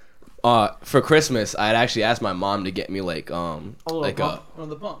happened. For Christmas, I had actually asked my mom to get me like On the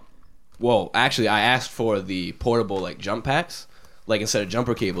pump. well, actually, I asked for the portable like jump packs, like instead of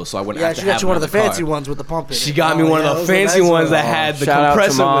jumper cables, so I wouldn't Yeah, have to she got have you one of the them in fancy car. ones with the pump in it. She got me Oh, one yeah, of the those are fancy nice ones that Oh, had the shout out to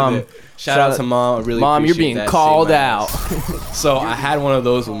compressor Mom. with it. Shout out to Mom. I really Mom, you're appreciate being that. called Saved my out. ass. So I had one of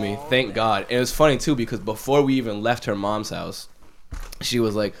those with me. Thank God. And it was funny too because before we even left her mom's house, she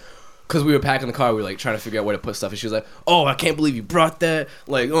was like, because we were packing the car, we were like trying to figure out where to put stuff, and she was like, "Oh, I can't believe you brought that.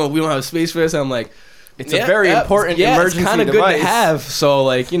 Like, oh, we don't have space for this." And I'm like, It's a very important emergency it's kind of device. good to have. So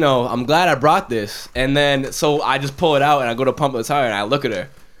like, you know, I'm glad I brought this. And then so I just pull it out and I go to pump the tire and I look at her.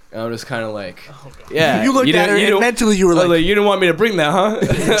 And I'm just kind of like, yeah. You looked at her and mentally you were I was like, you didn't want me to bring that, huh?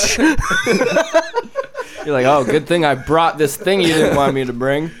 You're like, oh, good thing I brought this thing you didn't want me to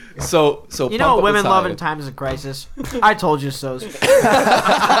bring. So You pump know up what the women love tire. in times of crisis? I told you so.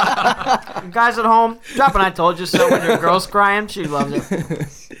 Guys at home, drop an I told you so when your girl's crying. She loves it.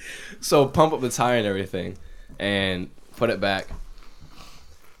 So pump up the tire and everything, and put it back.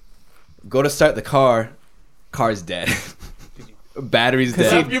 Go to start the car, car's dead. Battery's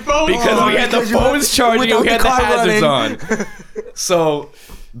dead. Your phone. Because we had the because you phones left charging and we without had the the car hazards running. on. So,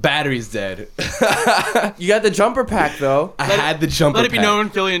 battery's dead. You got the jumper pack though. I had the jumper Let it be pack. known,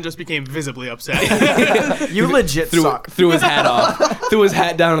 Killian just became visibly upset. You legit suck. Threw his hat off. Threw his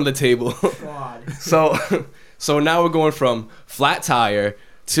hat down on the table. So now we're going from flat tire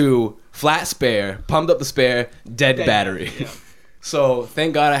to flat spare, pumped up the spare, dead battery. Yeah. So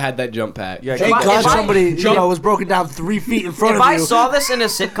thank God I had that jump pack. Yeah, thank If I- God if I- somebody was broken down 3 feet in front If of I you. saw this in a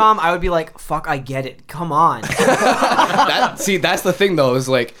sitcom, I would be like, "Fuck, I get it. Come on." See, that's the thing though. Is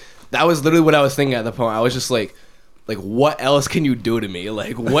like that was literally what I was thinking at the point. I was just like, what else can you do to me?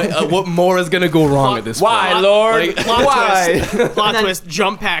 Like, what more is gonna go wrong at this Why, point? Lord? Like, Why? Plot then- twist: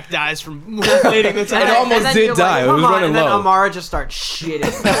 jump pack dies from inflating the And tire. then- almost and then did you're die. It was "Come on," running and then low. Amara just starts shitting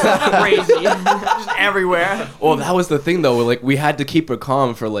crazy, just everywhere. Well, that was the thing though. Like, we had to keep her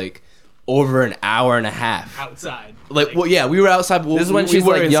calm for like over an hour and a half. outside. Like, well, yeah, we were outside. This is when she's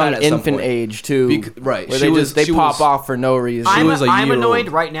were like inside young at some infant point. age too. Right. Where She they was- pop off for no reason. I'm was a year annoyed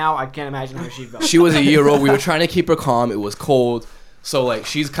old. right now. I can't imagine how she felt. She was a year old. We were trying to keep her calm. It was cold, so like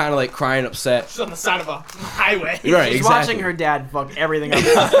she's kind of like crying, upset. She's on the side of a highway. Right. She's exactly. watching her dad fuck everything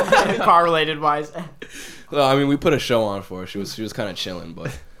up, car related wise. Well, I mean, we put a show on for her. She was kind of chilling,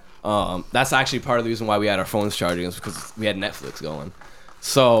 but that's actually part of the reason why we had our phones charging is because we had Netflix going.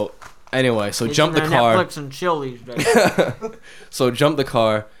 So anyway, so jump the car. Netflix and chill these days. So jump the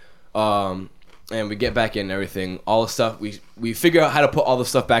car. and we get back in and everything. All the stuff we figure out how to put all the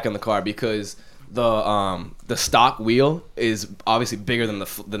stuff back in the car because the stock wheel is obviously bigger than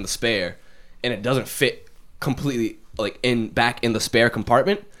the spare, and it doesn't fit completely like back in the spare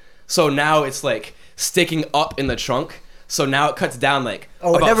compartment. So now it's like sticking up in the trunk. So now it cuts down like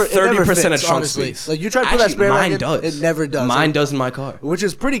about 30% of trunk space. Like you try to put that spare mine in, does. it never does. Mine does in my car, which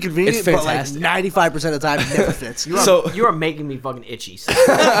is pretty convenient. It's but like fantastic. 95% of the time, it never fits. You are making me fucking itchy.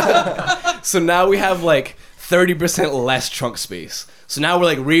 So now we have like 30% less trunk space. So now we're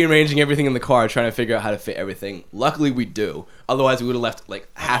like rearranging everything in the car, trying to figure out how to fit everything. Luckily, we do. Otherwise, we would have left like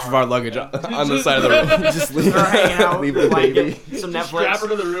half of our luggage on the side of the road. Just leave, Or hanging out, leave the like, baby. some Strap her Netflix.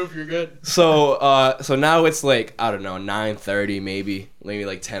 to the roof, you're good. So now it's like I don't know, 9:30 maybe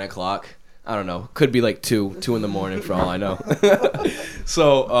like 10 o'clock. I don't know. Could be like 2 in the morning for all I know.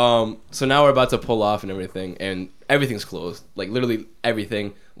 So now we're about to pull off and everything, and everything's closed. Like literally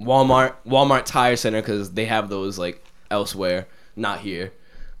everything. Walmart Tire Center, because they have those like elsewhere, not here.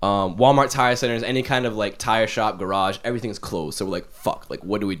 Walmart Tire Centers, any kind of like tire shop, garage, everything's closed. So we're like, fuck, like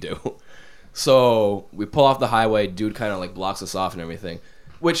what do we do? So we pull off the highway. Dude kind of like blocks us off and everything.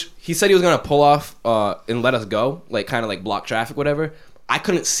 Which he said he was gonna pull off and let us go, like kind of like block traffic, whatever. I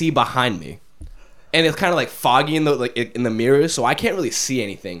couldn't see behind me, and it's kind of like foggy in the mirrors, so I can't really see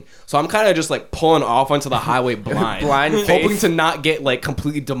anything. So I'm kind of just like pulling off onto the highway blind, Blind hoping faith. to not get like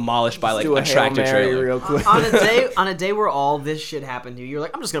completely demolished by like Do a Hail tractor Mary trailer. real quick. On a day where all this shit happened to you, you're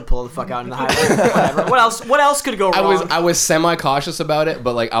like, I'm just gonna pull the fuck out in the highway. Whatever. What else could go wrong? I was semi cautious about it,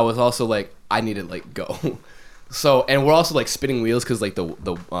 but like I was also like I need to like go. So and we're also like spinning wheels because like the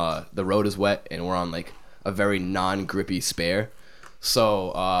road is wet and we're on like a very non-grippy spare.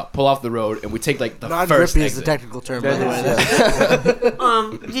 So pull off the road and we take like the first Non-grippy is exit. the technical term, by the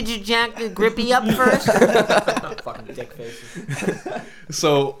way. Did you jack the grippy up first? Fucking dick faces.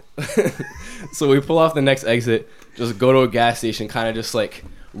 So so we pull off the next exit, just go to a gas station, kind of just like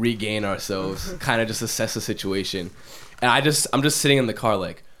regain ourselves, kind of just assess the situation. And I'm just sitting in the car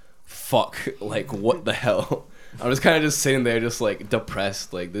like, fuck, like what the hell? I'm just kind of just sitting there just like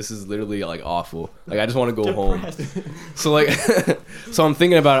depressed, like this is literally like awful. Like I just want to go home. So like so I'm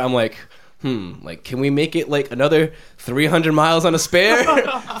thinking about it, I'm like, like can we make it like another 300 miles on a spare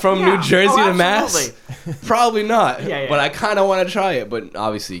from New Jersey to Mass? absolutely. Probably not. Yeah. But I kind of want to try it, but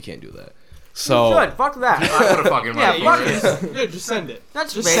obviously you can't do that. So Good. Fuck that. I would have fucking Yeah, went fuck for it. it. Yeah, just send it.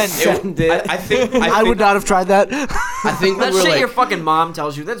 That's Just great. send it. I think I would not have tried that. I think we That were shit like, your fucking mom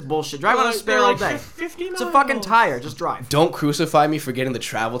tells you. That's bullshit. Drive on a spare all day. 50 It's a fucking tire. Just drive. don't crucify me for getting the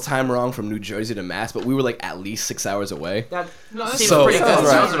travel time wrong from New Jersey to Mass, but we were like at least 6 hours away. That that's seems So- pretty good. Sounds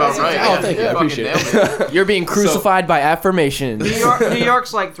right. Sounds about right. Oh, Yeah, thank you. I fucking appreciate nailed it. You're being crucified by affirmation. New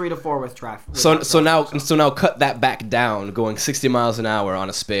York's like 3 to 4 with traffic. So now cut that back down, going 60 miles an hour on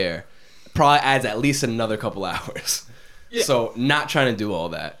a spare, probably adds at least another couple hours. Yeah. So not trying to do all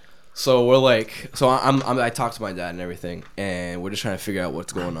that. So we're like, I talked to my dad and everything, and we're just trying to figure out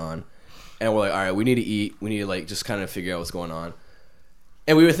what's going on. And we're like, all right, we need to eat. We need to like just kind of figure out what's going on.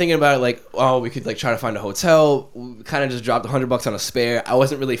 And we were thinking about it like, oh, we could like try to find a hotel. We kind of just dropped $100 on a spare. I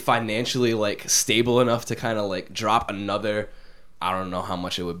wasn't really financially like stable enough to kind of like drop another. I don't know how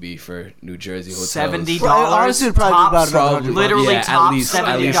much it would be for New Jersey hotels. $70. Well, honestly, it'd probably be about tops. another $100. Literally yeah, top at least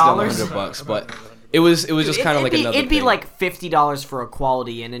 $70. $100. But it was just kind of like another. It'd be thing. like $50 for a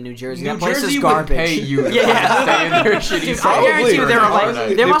Quality Inn in New Jersey. New That place Jersey is would garbage. pay you to Yeah. stay in their shitty Dude, I Probably. guarantee you there are like Overnight.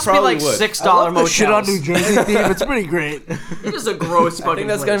 there They must be probably like would. $6 I love the motels. shit on New Jersey theme. It's pretty great. It is a gross fucking I think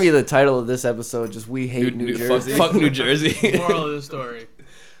that's place. gonna be the title of this episode. Just we hate New Jersey. Fuck New Jersey. Moral of the story.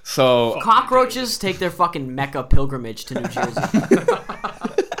 So Cockroaches take their fucking Mecca pilgrimage to New Jersey.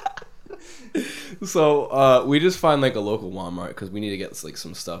 we just find like a local Walmart because we need to get like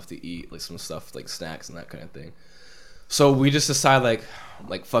some stuff to eat, like some stuff like snacks and that kind of thing. So we just decide like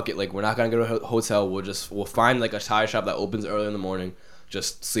fuck it, like we're not gonna go to a hotel. We'll find like a tire shop that opens early in the morning.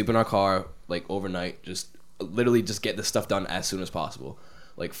 Just sleep in our car like overnight. Just literally just get this stuff done as soon as possible.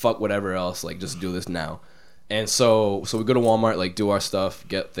 Like fuck whatever else. Like just do this now. And so we go to Walmart, like do our stuff,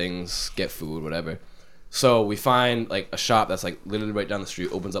 get things, get food, whatever. So we find like a shop that's like literally right down the street,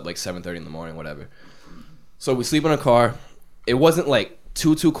 opens up like 7:30 in the morning, whatever. So we sleep in a car. It wasn't like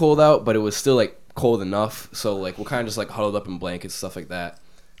too cold out, but it was still like cold enough. So like we're kind of just like huddled up in blankets, stuff like that.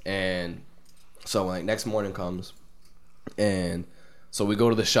 And so like next morning comes, and so we go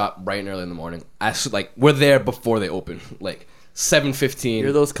to the shop bright and early in the morning. Like we're there before they open, like 7:15.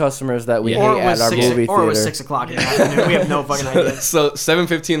 You're those customers that we Or hate it was at our 6 movie or it was theater. 6 o'clock in the afternoon. We have no fucking idea. So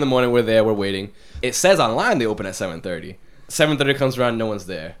 7:15 in the morning, we're there, we're waiting. It says online they open at 7:30. 7:30 comes around, no one's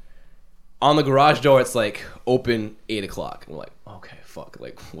there. On the garage door, it's like open 8 o'clock. And we're like, okay, fuck,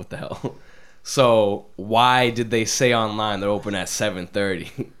 like what the hell? So why did they say online they're open at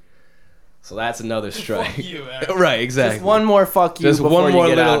 7:30? So that's another strike. Fuck you, Aaron. Right, exactly. Just one more fuck you Just before one more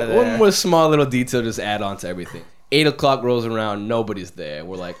you get little, out of there. one more small little detail just add on to everything. 8 o'clock rolls around, nobody's there.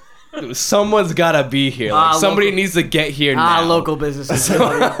 We're like, dude, someone's gotta be here. Like, somebody local- needs to get here now. Local businesses.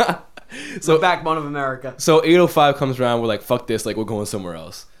 So Backbone of America. So 8:05 comes around. We're like, fuck this. Like, we're going somewhere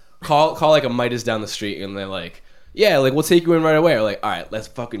else. Call like a Midas down the street, and they're like, yeah, like we'll take you in right away. We're like, all right, let's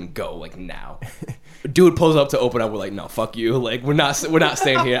fucking go, like now. Dude pulls up to open up. We're like, no, fuck you. Like we're not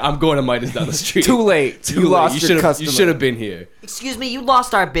staying here. I'm going to Midas down the street. Too late. Too You late. lost your customer. You should have been here. Excuse me, you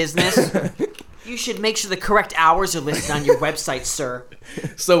lost our business. You should make sure the correct hours are listed on your website, sir.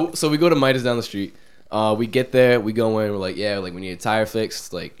 So we go to Midas down the street. We get there. We go in. We're like, yeah, like we need a tire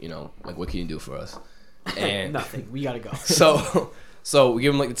fixed. Like like what can you do for us? And Nothing. We gotta go. So we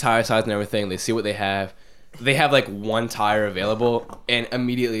give them like the tire size and everything. They see what they have. They have like one tire available, and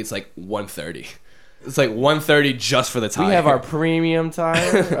immediately it's like 130. It's like 130 just for the tire. We have our premium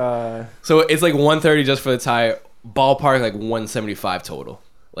tire. So it's like 130 just for the tire. Ballpark like 175 total,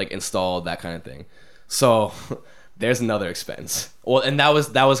 like installed, that kind of thing. So there's another expense. Well, and that was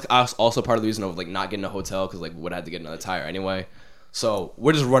us also part of the reason of like not getting a hotel, because like we would have to get another tire anyway. So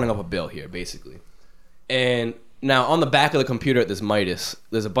we're just running up a bill here basically. And now on the back of the computer at this Midas,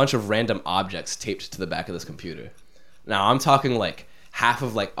 there's a bunch of random objects taped to the back of this computer. Now I'm talking like half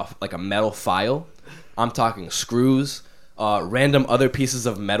of like a metal file. I'm talking screws, random other pieces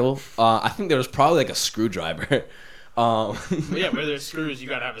of metal. I think there was probably like a screwdriver. Well, yeah, where there's screws, you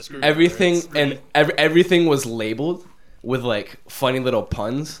gotta have a screwdriver. Everything and everything was labeled with like funny little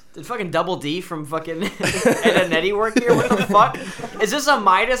puns. Did fucking Double D from fucking Ed and Eddie work here? What the fuck? Is this a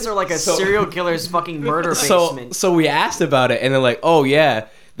Midas or like a serial killer's fucking murder basement? So we asked about it, and they're like, "Oh yeah,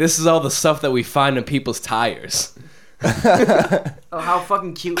 this is all the stuff that we find in people's tires." Oh, how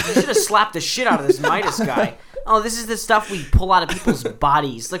fucking cute. You should have slapped the shit out of this Midas guy. Oh, this is the stuff we pull out of people's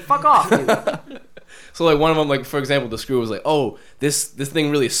bodies. Like, fuck off, dude. So like one of them, like for example, the screw was like, "Oh, this thing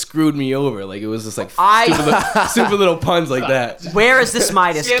really screwed me over." Like it was just like stupid little puns like that. Where is this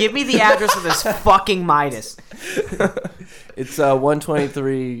Midas? Give me the address of this fucking Midas. It's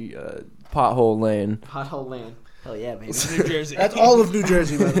 123 Pothole Lane. Pothole Lane. Hell yeah, baby. New Jersey. That's all of New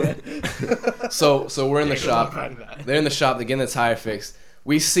Jersey, by the way. So we're in the shop. They're in the shop. They're getting the tire fixed.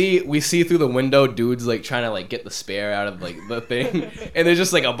 We see through the window dudes like trying to like get the spare out of like the thing, and there's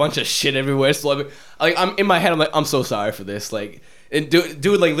just like a bunch of shit everywhere. So like I'm in my head, I'm like, I'm so sorry for this. Like, and dude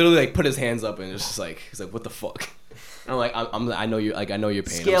like literally like put his hands up and it's just like he's like, what the fuck? And I'm like, I know you, like I know your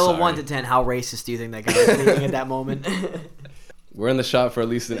pain. Scale of 1 to 10, how racist do you think that guy was thinking at that moment? We're in the shop for at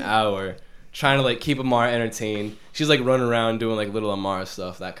least an hour, trying to like keep Amara entertained. She's like running around doing like little Amara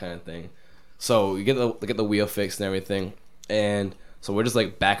stuff, that kind of thing. So we get the wheel fixed and everything, and so we're just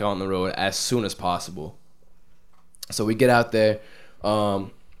like back out on the road as soon as possible. So we get out there,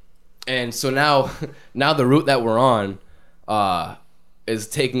 and so now the route that we're on is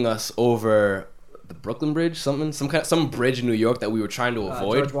taking us over the Brooklyn Bridge, some bridge in New York that we were trying to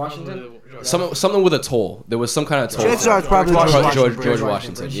avoid. George Washington? Something with a toll. There was some kind of toll. Chances are it's probably George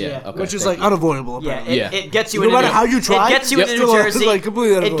Washington. Bridge, Yeah. yeah. Okay, Which is thank like you. unavoidable. Yeah, Apparently. it gets you No into matter how you try, it gets you Yep. into New still, Jersey. like,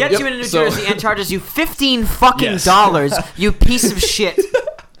 completely It unavoidable. gets you into New So- Jersey and charges you $15 fucking Yes. dollars, you piece of shit.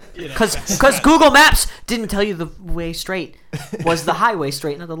 Because Google Maps didn't tell you the way straight was the highway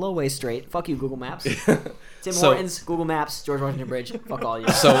straight, not the low way straight. Fuck you, Google Maps. Tim So- Hortons, Google Maps, George Washington Bridge. Fuck all you.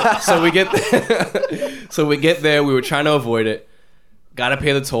 So we get there. We were trying to avoid it. Gotta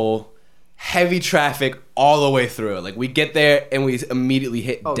pay the toll. Heavy traffic all the way through. Like we get there and we immediately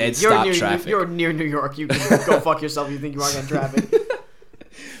hit dead stop traffic. You're near New York. You can go fuck yourself. You think you aren't in traffic?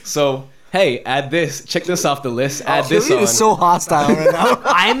 So hey, add this. Check this off the list. Add this Julian on. is so hostile right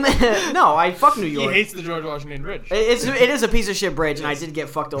now. I fuck New He York. hates the George Washington Bridge. It is a piece of shit bridge, and I did get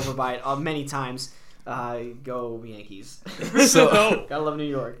fucked over by it many times. Go Yankees. So Gotta love New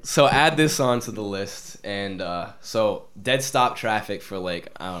York. so add this onto the list, and so dead stop traffic for like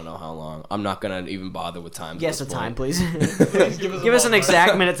I don't know how long. I'm not gonna even bother with time. Guess the time, please. Give Give us an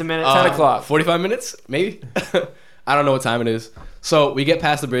exact minute to minute. 10 o'clock. 45 minutes, maybe. I don't know what time it is. So we get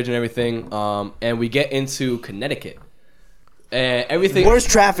past the bridge and everything, and we get into Connecticut. And everything. Worst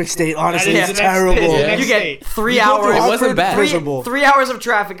traffic state, honestly. That is It's the next- terrible. it's the Yeah. next You get state. 3 You go through hours. It wasn't bad. Miserable. 3 hours of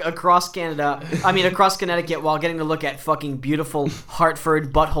traffic across Canada. Across Connecticut, while getting to look at fucking beautiful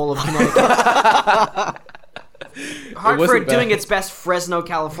Hartford, butthole of Connecticut. Hartford bad. doing its best Fresno,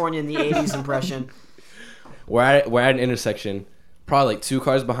 California in the '80s impression. We're at an intersection, probably like 2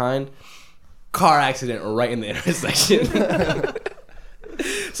 cars behind. Car accident right in the intersection.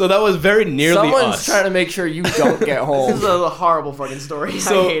 So that was very nearly Someone's us. trying to make sure you don't get This home. is a horrible fucking story. I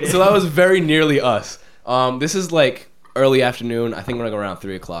So hate it. so that was very nearly us. This is like early afternoon. I think we're like around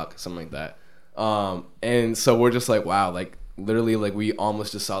 3:00, something like that. And so we're just like, wow, like literally, like we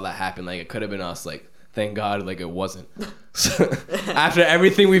almost just saw that happen. Like it could have been us. Like thank God, like it wasn't. So, after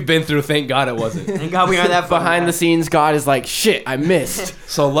everything we've been through, thank God it wasn't. Thank God we aren't that Behind the scenes, God is like, shit, I missed.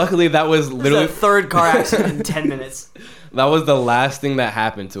 So luckily, that was Literally, literally the third car accident in 10 minutes. that was the last thing that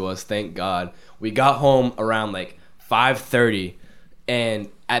happened to us. Thank God. We got home around like 5:30, and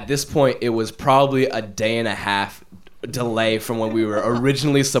at this point, it was probably a day and a half delay from when we were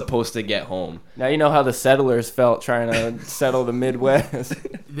originally supposed to get home. Now you know how the settlers felt trying to settle the Midwest.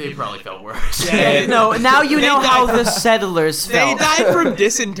 They probably felt worse. Yeah, no, now you know how the settlers They felt. died from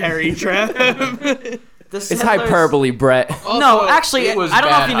dysentery, Trev. The It's settlers- hyperbole, Brett. No, actually, it was I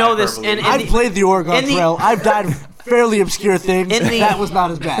don't know if bad you know this. hyperbole. I've played the Oregon in the- Trail. I've died of fairly obscure things. In the- That was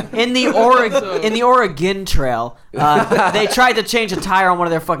not as bad. In the Oregon Trail, they tried to change a tire on one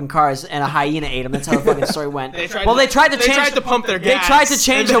of their fucking cars, and a hyena ate them. That's how the fucking story went. They tried They tried to they change. tried to pump their They gas. tried to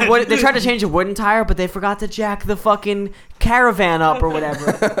change a wood. They tried to change a wooden tire, but they forgot to jack the fucking caravan up or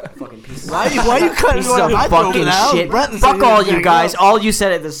whatever. Fucking pieces. Why you cutting Pieces of my fucking out? shit. Brett is Fuck saying all he's you gonna guys. go. All you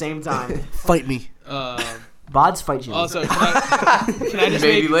said at the same time. Fight me. Bods fight you. Also, can I just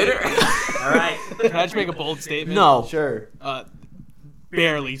Maybe make, later. All right. can I just make a bold statement? No. Sure.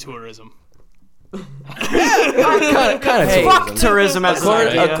 Barely tourism. Kind of. Fuck tourism as an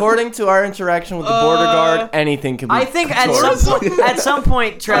idea. According to our interaction with the border guard, anything can be. I think at some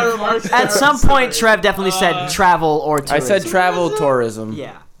point, Trev definitely said travel or tourism. I said travel tourism.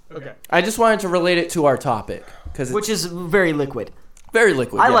 Yeah, Okay. I just wanted to relate it to our topic because it's which is very liquid. very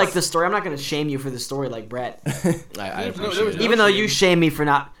liquid. I yes. like the story. I'm not going to shame you for the story like Brett. I appreciate it. Even though you shame me for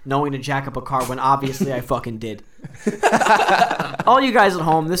not knowing to jack up a car when obviously I fucking did. All you guys at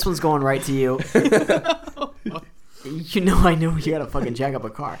home, this one's going right to you. You know I knew you gotta fucking jack up a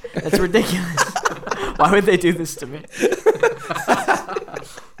car. That's ridiculous. Why would they do this to me?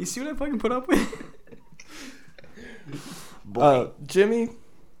 You see what I fucking put up with? Jimmy,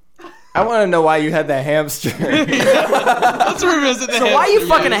 I want to know why you had that hamster. Let's revisit the So why are you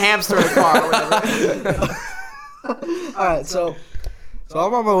fucking a hamster in a car or whatever? All right, so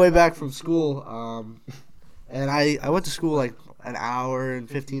I'm on my way back from school, and I went to school like an hour and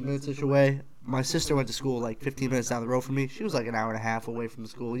 15 minutes-ish away. My sister went to school like 15 minutes down the road from me. She was like an hour and a half away from the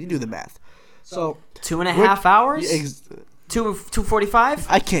school. You do the math. So 2.5 hours? 2:45?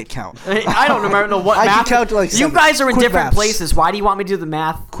 I can't count. I don't remember know what I can math. count to, like, you seven. guys are in Quick different maths. places. Why do you want me to do the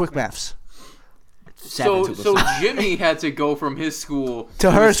math? Quick maths. Seven. So Jimmy had to go from his school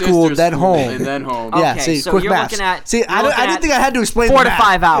To her his school, sister's then school, home. and then home. Okay, Yeah, see, so quick you're maths. looking at- See, you're I looking didn't at think I had to explain 4 the to math.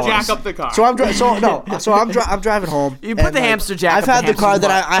 5 hours. Jack up the car. So I'm driving home. You put and, the like, hamster jack I've up the had the car hamster's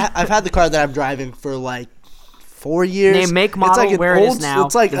that I've had the car that I'm driving for like 4 years. Name, make, It's model, like an where it is old- now,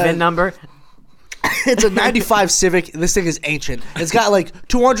 It's like the VIN number. it's a 95 Civic. This thing is ancient. It's got like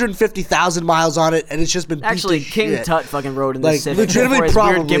 250,000 miles on it, and it's just been Actually, beat to King shit. Tut fucking rode in the Like Civic legitimately, before his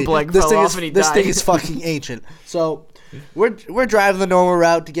probably weird gimp leg this fell thing off is and he this died. thing is fucking ancient. So we're driving the normal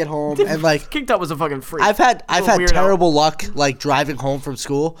route to get home, and like King Tut was a fucking freak. I've had weirdo. terrible luck like driving home from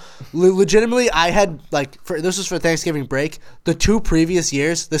school. Legitimately, I had like this was for Thanksgiving break. The 2 previous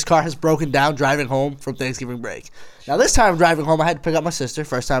years, this car has broken down driving home from Thanksgiving break. Now this time driving home, I had to pick up my sister.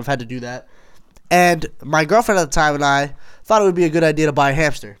 First time I've had to do that. And my girlfriend at the time and I thought it would be a good idea to buy a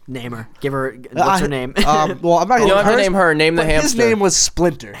hamster. Name her. Give her. What's her name? Well, I'm not gonna You don't have to hers, name her. Name the but hamster. his name was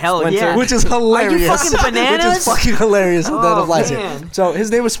Splinter. Hell yeah. Which is hilarious. fucking bananas? Which is fucking hilarious. Oh, that applies man. it. So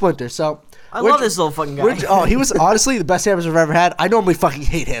his name was Splinter. So I love this little fucking guy. he was honestly the best hamster I've ever had. I normally fucking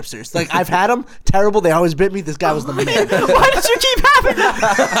hate hamsters. Like I've had them, terrible. They always bit me. This guy was the man. Why did you keep having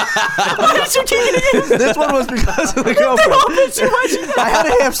that? Why did you keep getting it? This one was because of the girlfriend. I had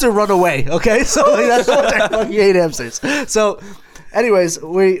a hamster run away. Okay, so like, that's how much I fucking hate hamsters. So, anyways,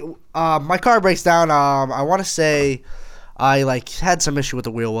 my car breaks down. I want to say I like had some issue with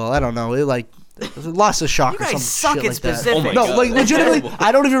the wheel well. I don't know. It like lost a shock You or some guys suck shit at like that. specifics. Oh my No, God, like that's legitimately, terrible.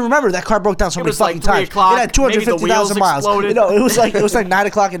 I don't even remember that car broke down so It many was like fucking 3 times. o'clock, It had maybe the 250,000 wheels miles. exploded. You know, it was like 9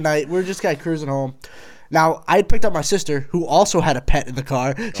 o'clock at night. We were just kind of cruising home. Now I had picked up my sister, who also had a pet in the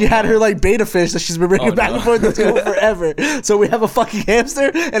car. She had her like beta fish that she's been bringing back and forth to school forever. So we have a fucking hamster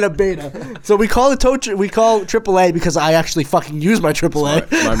and a beta. So we call AAA because I actually fucking use my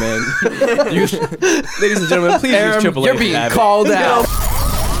AAA. My man. Ladies and gentlemen, please use AAA. You're if you being have it. called out.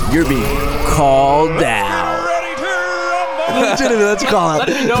 You're being called out. Legitimately, let's call out.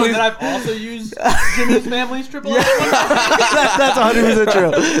 Let me know that I've also used Jimmy's family's AAA. That's 100%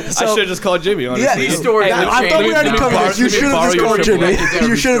 true. I should have just called Jimmy, honestly. Yeah, These stories I will thought we change. already covered this. You should have just called Jimmy. Every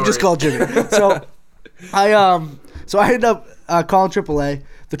You should have just story. called Jimmy. So I ended up calling AAA.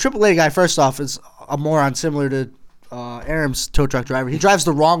 The AAA guy, first off, is a moron similar to Aram's tow truck driver. He drives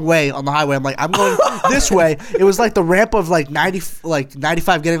the wrong way on the highway. I'm like, I'm going this way. It was like the ramp of like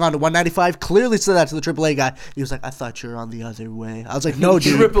 95 getting onto 195. Clearly said that to the AAA guy. He was like, I thought you were on the other way. I was like, no,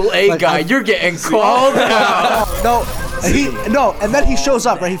 dude. AAA Like, guy, you're getting called out. No, and then he shows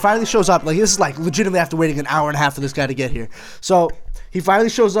up, right? He finally shows up. Like, this is like legitimately after waiting an hour and a half for this guy to get here. So he finally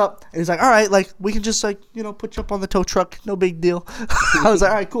shows up and he's like, all right, like, we can just, like, you know, put you up on the tow truck. No big deal. I was like,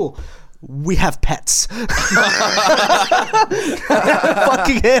 all right, cool. We have pets.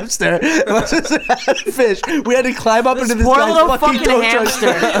 Fucking hamster. Fish. We had to climb up into this poor guy's little fucking tow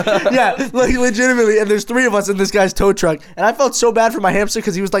hamster. truck. Yeah, like legitimately. And there's 3 of us in this guy's tow truck. And I felt so bad for my hamster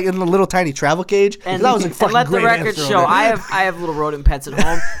because he was like in a little tiny travel cage. And, that was like fucking let the great record hamster show, owner. I have little rodent pets at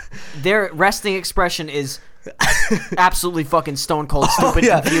home. Their resting expression is absolutely fucking stone cold stupid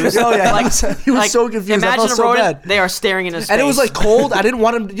confused. Oh yeah, Like, he was so confused. I Imagine felt a so rodent. bad. They are staring in his face. And it was like cold. I didn't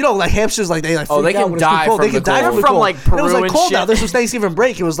want him. You know, like hamsters, like they like. Oh, freak they out can when it's too die cold. from They can the die cold. from the They're from, cold. like, And it was Peru like and cold shit. out. This was Thanksgiving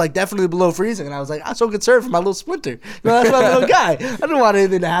break. It was like definitely below freezing, and I was like, I'm so concerned for my little splinter. You know, that's my little guy. I didn't want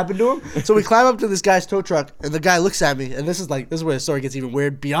anything to happen to him. So we climb up to this guy's tow truck, and the guy looks at me, and this is where the story gets even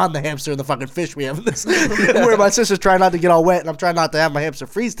weird beyond the hamster and the fucking fish we have in this, where my sister's trying not to get all wet, and I'm trying not to have my hamster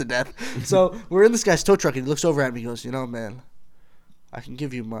freeze to death. So we're in this guy's tow truck, and he looks over at me, and goes, you know, man, I can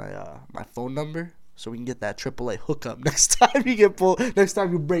give you my my phone number so we can get that AAA hookup next time you get pulled. Next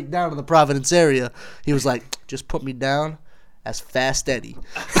time you break down in the Providence area. He was like, just put me down as Fast Eddie.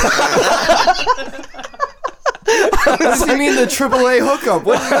 What does he mean the AAA hookup?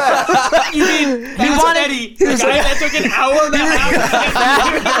 What's that? You mean He wanted- Eddie, the guy that took an hour and a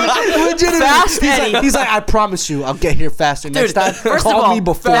half? Legitimately. Fast Eddie. He's like, I promise you, I'll get here faster next time. first Call of all, me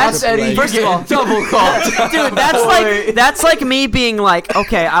before Fast AAA. Eddie, First you're of all, getting double called. Dude, that's like me being like,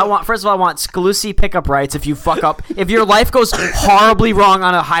 okay, first of all, I want Scaluzzi pickup rights if you fuck up. If your life goes horribly wrong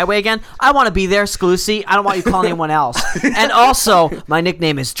on a highway again, I want to be there, Scaluzzi. I don't want you calling anyone else. And also, my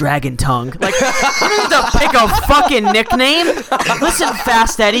nickname is Dragon Tongue. Like, you don't need to pick a fucking nickname. Listen,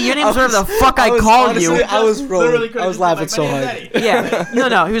 Fast Eddie, your name's whatever the fuck I call you. I was Literally rolling. could've I was just laughing been so like, "My hard. name's Eddie." Yeah,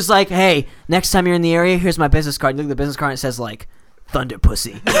 no. He was like, hey, next time you're in the area, here's my business card. You look at the business card and it says like, Thunder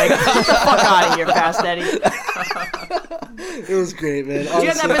Pussy. Like, get the fuck out of here, Fast Eddie. It was great, man. Do you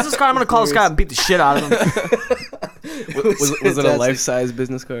have that business card? I'm gonna call this guy and beat the shit out of him. Was it a life-size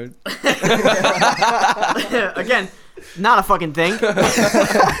business card? Again, not a fucking thing.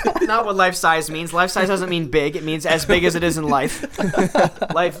 Not what life size means. Life size doesn't mean big. It means as big as it is in life.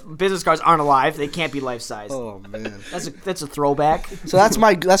 Business cards aren't alive. They can't be life size. Oh man. That's a throwback. So that's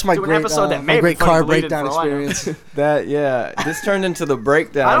my To an great episode that may my have great been car fucking deleted breakdown for all I know. experience. This turned into the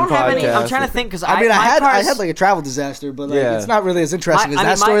breakdown I don't podcast. have any. I'm trying to think because I mean, I had cars, like a travel disaster, but like, Yeah. it's not really as interesting My- as I that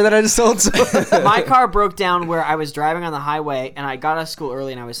mean, story my- that I just told. So. my car broke down where I was driving on the highway and I got out of school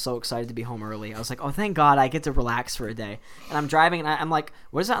early and I was so excited to be home early. I was like, oh, thank God I get to relax for a day. And I'm driving and I'm like,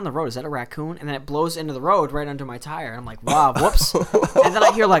 what is that on the road? Is that a raccoon? And then it blows into the road right under my tire. And I'm like, wow, whoops. And then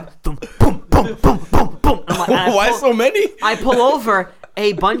I hear like, boom, boom, boom, boom, boom, boom. And I'm like, and I Why pull- so many? I pull over.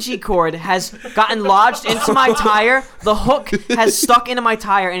 A bungee cord has gotten lodged into my tire. The hook has stuck into my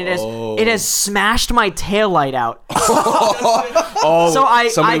tire, and it has smashed my taillight out. Oh, So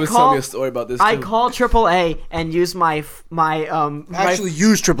somebody I was call- telling me a story about this. I too. called AAA and used my Actually,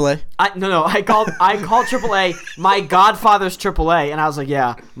 use AAA. I called AAA, my godfather's AAA, and I was like,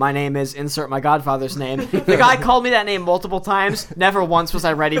 yeah, my name is insert my godfather's name. The guy called me that name multiple times. Never once was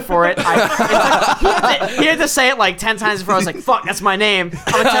I ready for it. He had to say it like 10 times before I was like, fuck, that's my name.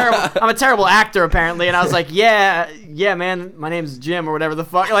 I'm a terrible actor apparently, and I was like, yeah, man, my name's Jim or whatever the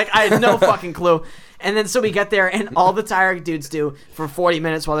fuck. Like I had no fucking clue. And then so we get there, and all the tire dudes do for 40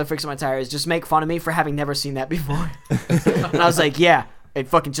 minutes while they're fixing my tires just make fun of me for having never seen that before. And I was like, yeah, it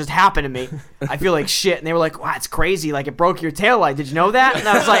fucking just happened to me. I feel like shit. And they were like, wow, it's crazy. Like, it broke your taillight. Did you know that? And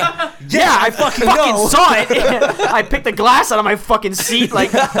I was like, yeah, I fucking know. saw it. I picked the glass out of my fucking seat. Like,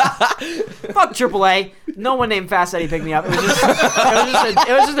 fuck AAA. No one named Fast Eddie picked me up. It was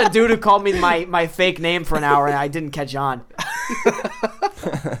just a dude who called me my fake name for an hour, and I didn't catch on.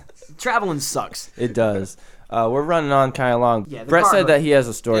 Traveling sucks. It does. We're running on kind of long. Yeah, the Brett car said broke. that he has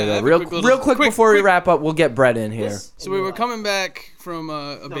a story Yeah, I though. have a Real quick little- real quick quick- before we quick- wrap up, we'll get Brett in here. So we were coming back from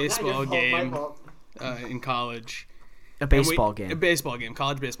a baseball game in college. A baseball A game. baseball game,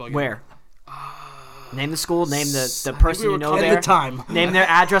 college baseball game. Where? Name the school. Name the person we you were know coming- there. And the time. Name their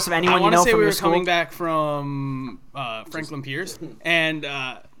address of I anyone you want know to say from we your were school. coming back from Franklin Pierce, and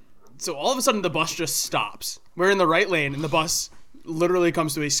so all of a sudden the bus just stops. We're in the right lane, and the bus literally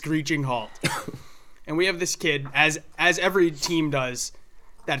comes to a screeching halt. And we have this kid, as every team does,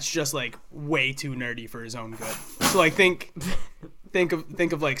 that's just like way too nerdy for his own good. So like think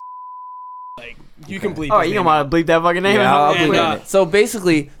of like you can bleep. Oh, his you name don't want to bleep that fucking name Yeah, out? I'll And, believe it. So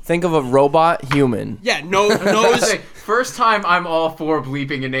basically, think of a robot human. Yeah, knows. Hey, first time I'm all for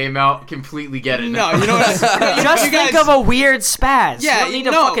bleeping a name out. Completely get it. No, you know what? Just you think guys- of a weird spaz. Yeah, you don't need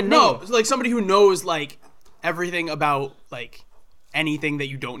a no, fucking no, name. like somebody who knows like everything about like anything that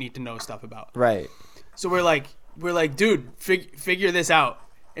you don't need to know stuff about. Right. So we're like, dude, figure this out.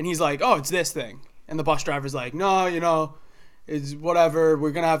 And he's like, oh, it's this thing. And the bus driver's like, no, it's whatever.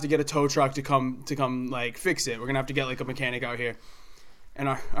 We're gonna have to get a tow truck to come like fix it. We're gonna have to get like a mechanic out here. And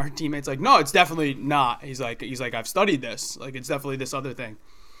our teammate's like, no, it's definitely not. He's like, I've studied this. Like, it's definitely this other thing.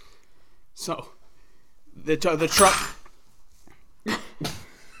 So the truck.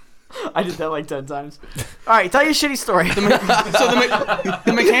 I did that like 10 times. All right, tell your shitty story. So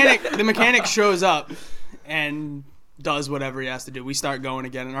the mechanic shows up and does whatever he has to do. We start going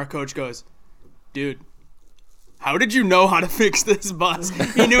again, and our coach goes, dude, how did you know how to fix this bus?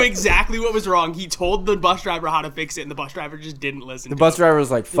 He knew exactly what was wrong. He told the bus driver how to fix it, and the bus driver just didn't listen. The bus driver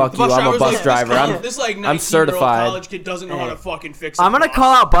was like, "Fuck you, I'm a bus driver. This like 19-year-old I'm certified." college kid doesn't know how to fucking fix it. I'm gonna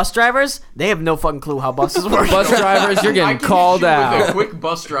call out bus drivers. They have no fucking clue how buses work. Bus drivers, you're I getting can called hit you with out. a quick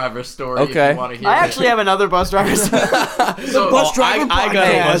bus driver story Okay. if you want to hear I it. actually have another bus driver. So, Bus driver I got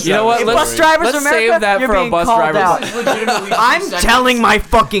podcast. a bus You know what? If driver bus story. drivers let's in America, save that you're for a being bus called driver out. This is legitimately 2 I'm seconds. telling my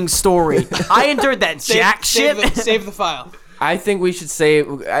fucking story. I endured that jack shit. Save the file. I think we should say.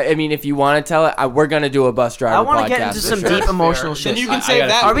 I mean, if you want to tell it, we're gonna do a bus driver. I want podcast. to get into some Sure, deep fair. emotional Then shit. Then you can I save gotta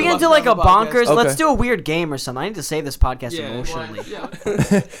that. see Are we for gonna the do like a bus driver bonkers? podcast. Okay. Let's do a weird game or something. I need to save this podcast Yeah,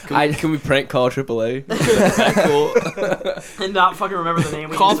 emotionally Can we prank call AAA? Is that cool? and not fucking remember the name.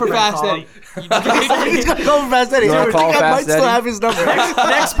 We Call just for prank Fast call Eddie. He's gonna call for Fast Eddie. You wanna I call think I Fast might still Eddie? have his number.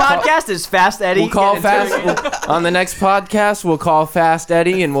 Next podcast is Fast Eddie. We'll call getting into- Fast on the next podcast. We'll call Fast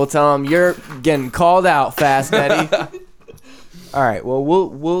Eddie and we'll tell him you're getting called out, Fast Eddie. All right. Well,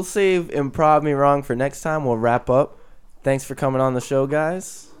 we'll save Improv Me Wrong for next time. We'll wrap up. Thanks for coming on the show,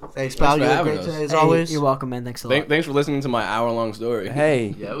 guys. Thanks, pal. for You were having great us. today, as Hey, always. You're welcome, man. Thanks a lot. Thanks for listening to my hour-long story.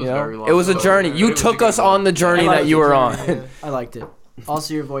 Hey, Yeah, it was you know, very long. it was a It was journey. a- You it was a took good us one. on the journey I that liked you the were on. journey. I liked it.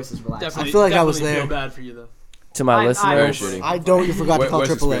 Also, your voice is relaxed. Definitely, I feel like I was definitely there. feel bad for you though. To my I- listeners, Very shitty. I don't. You forgot to call Where's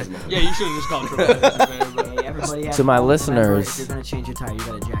the AAA. space, man? Yeah, you should have just called AAA. Hey, everybody has To my a moment. Remember, listeners. if you're gonna change your tire, you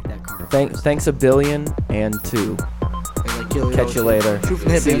gotta jack that car up. thanks a billion and two. Catch you later. Shoot from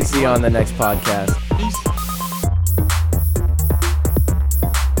the hip, baby. See you on the next podcast. Peace.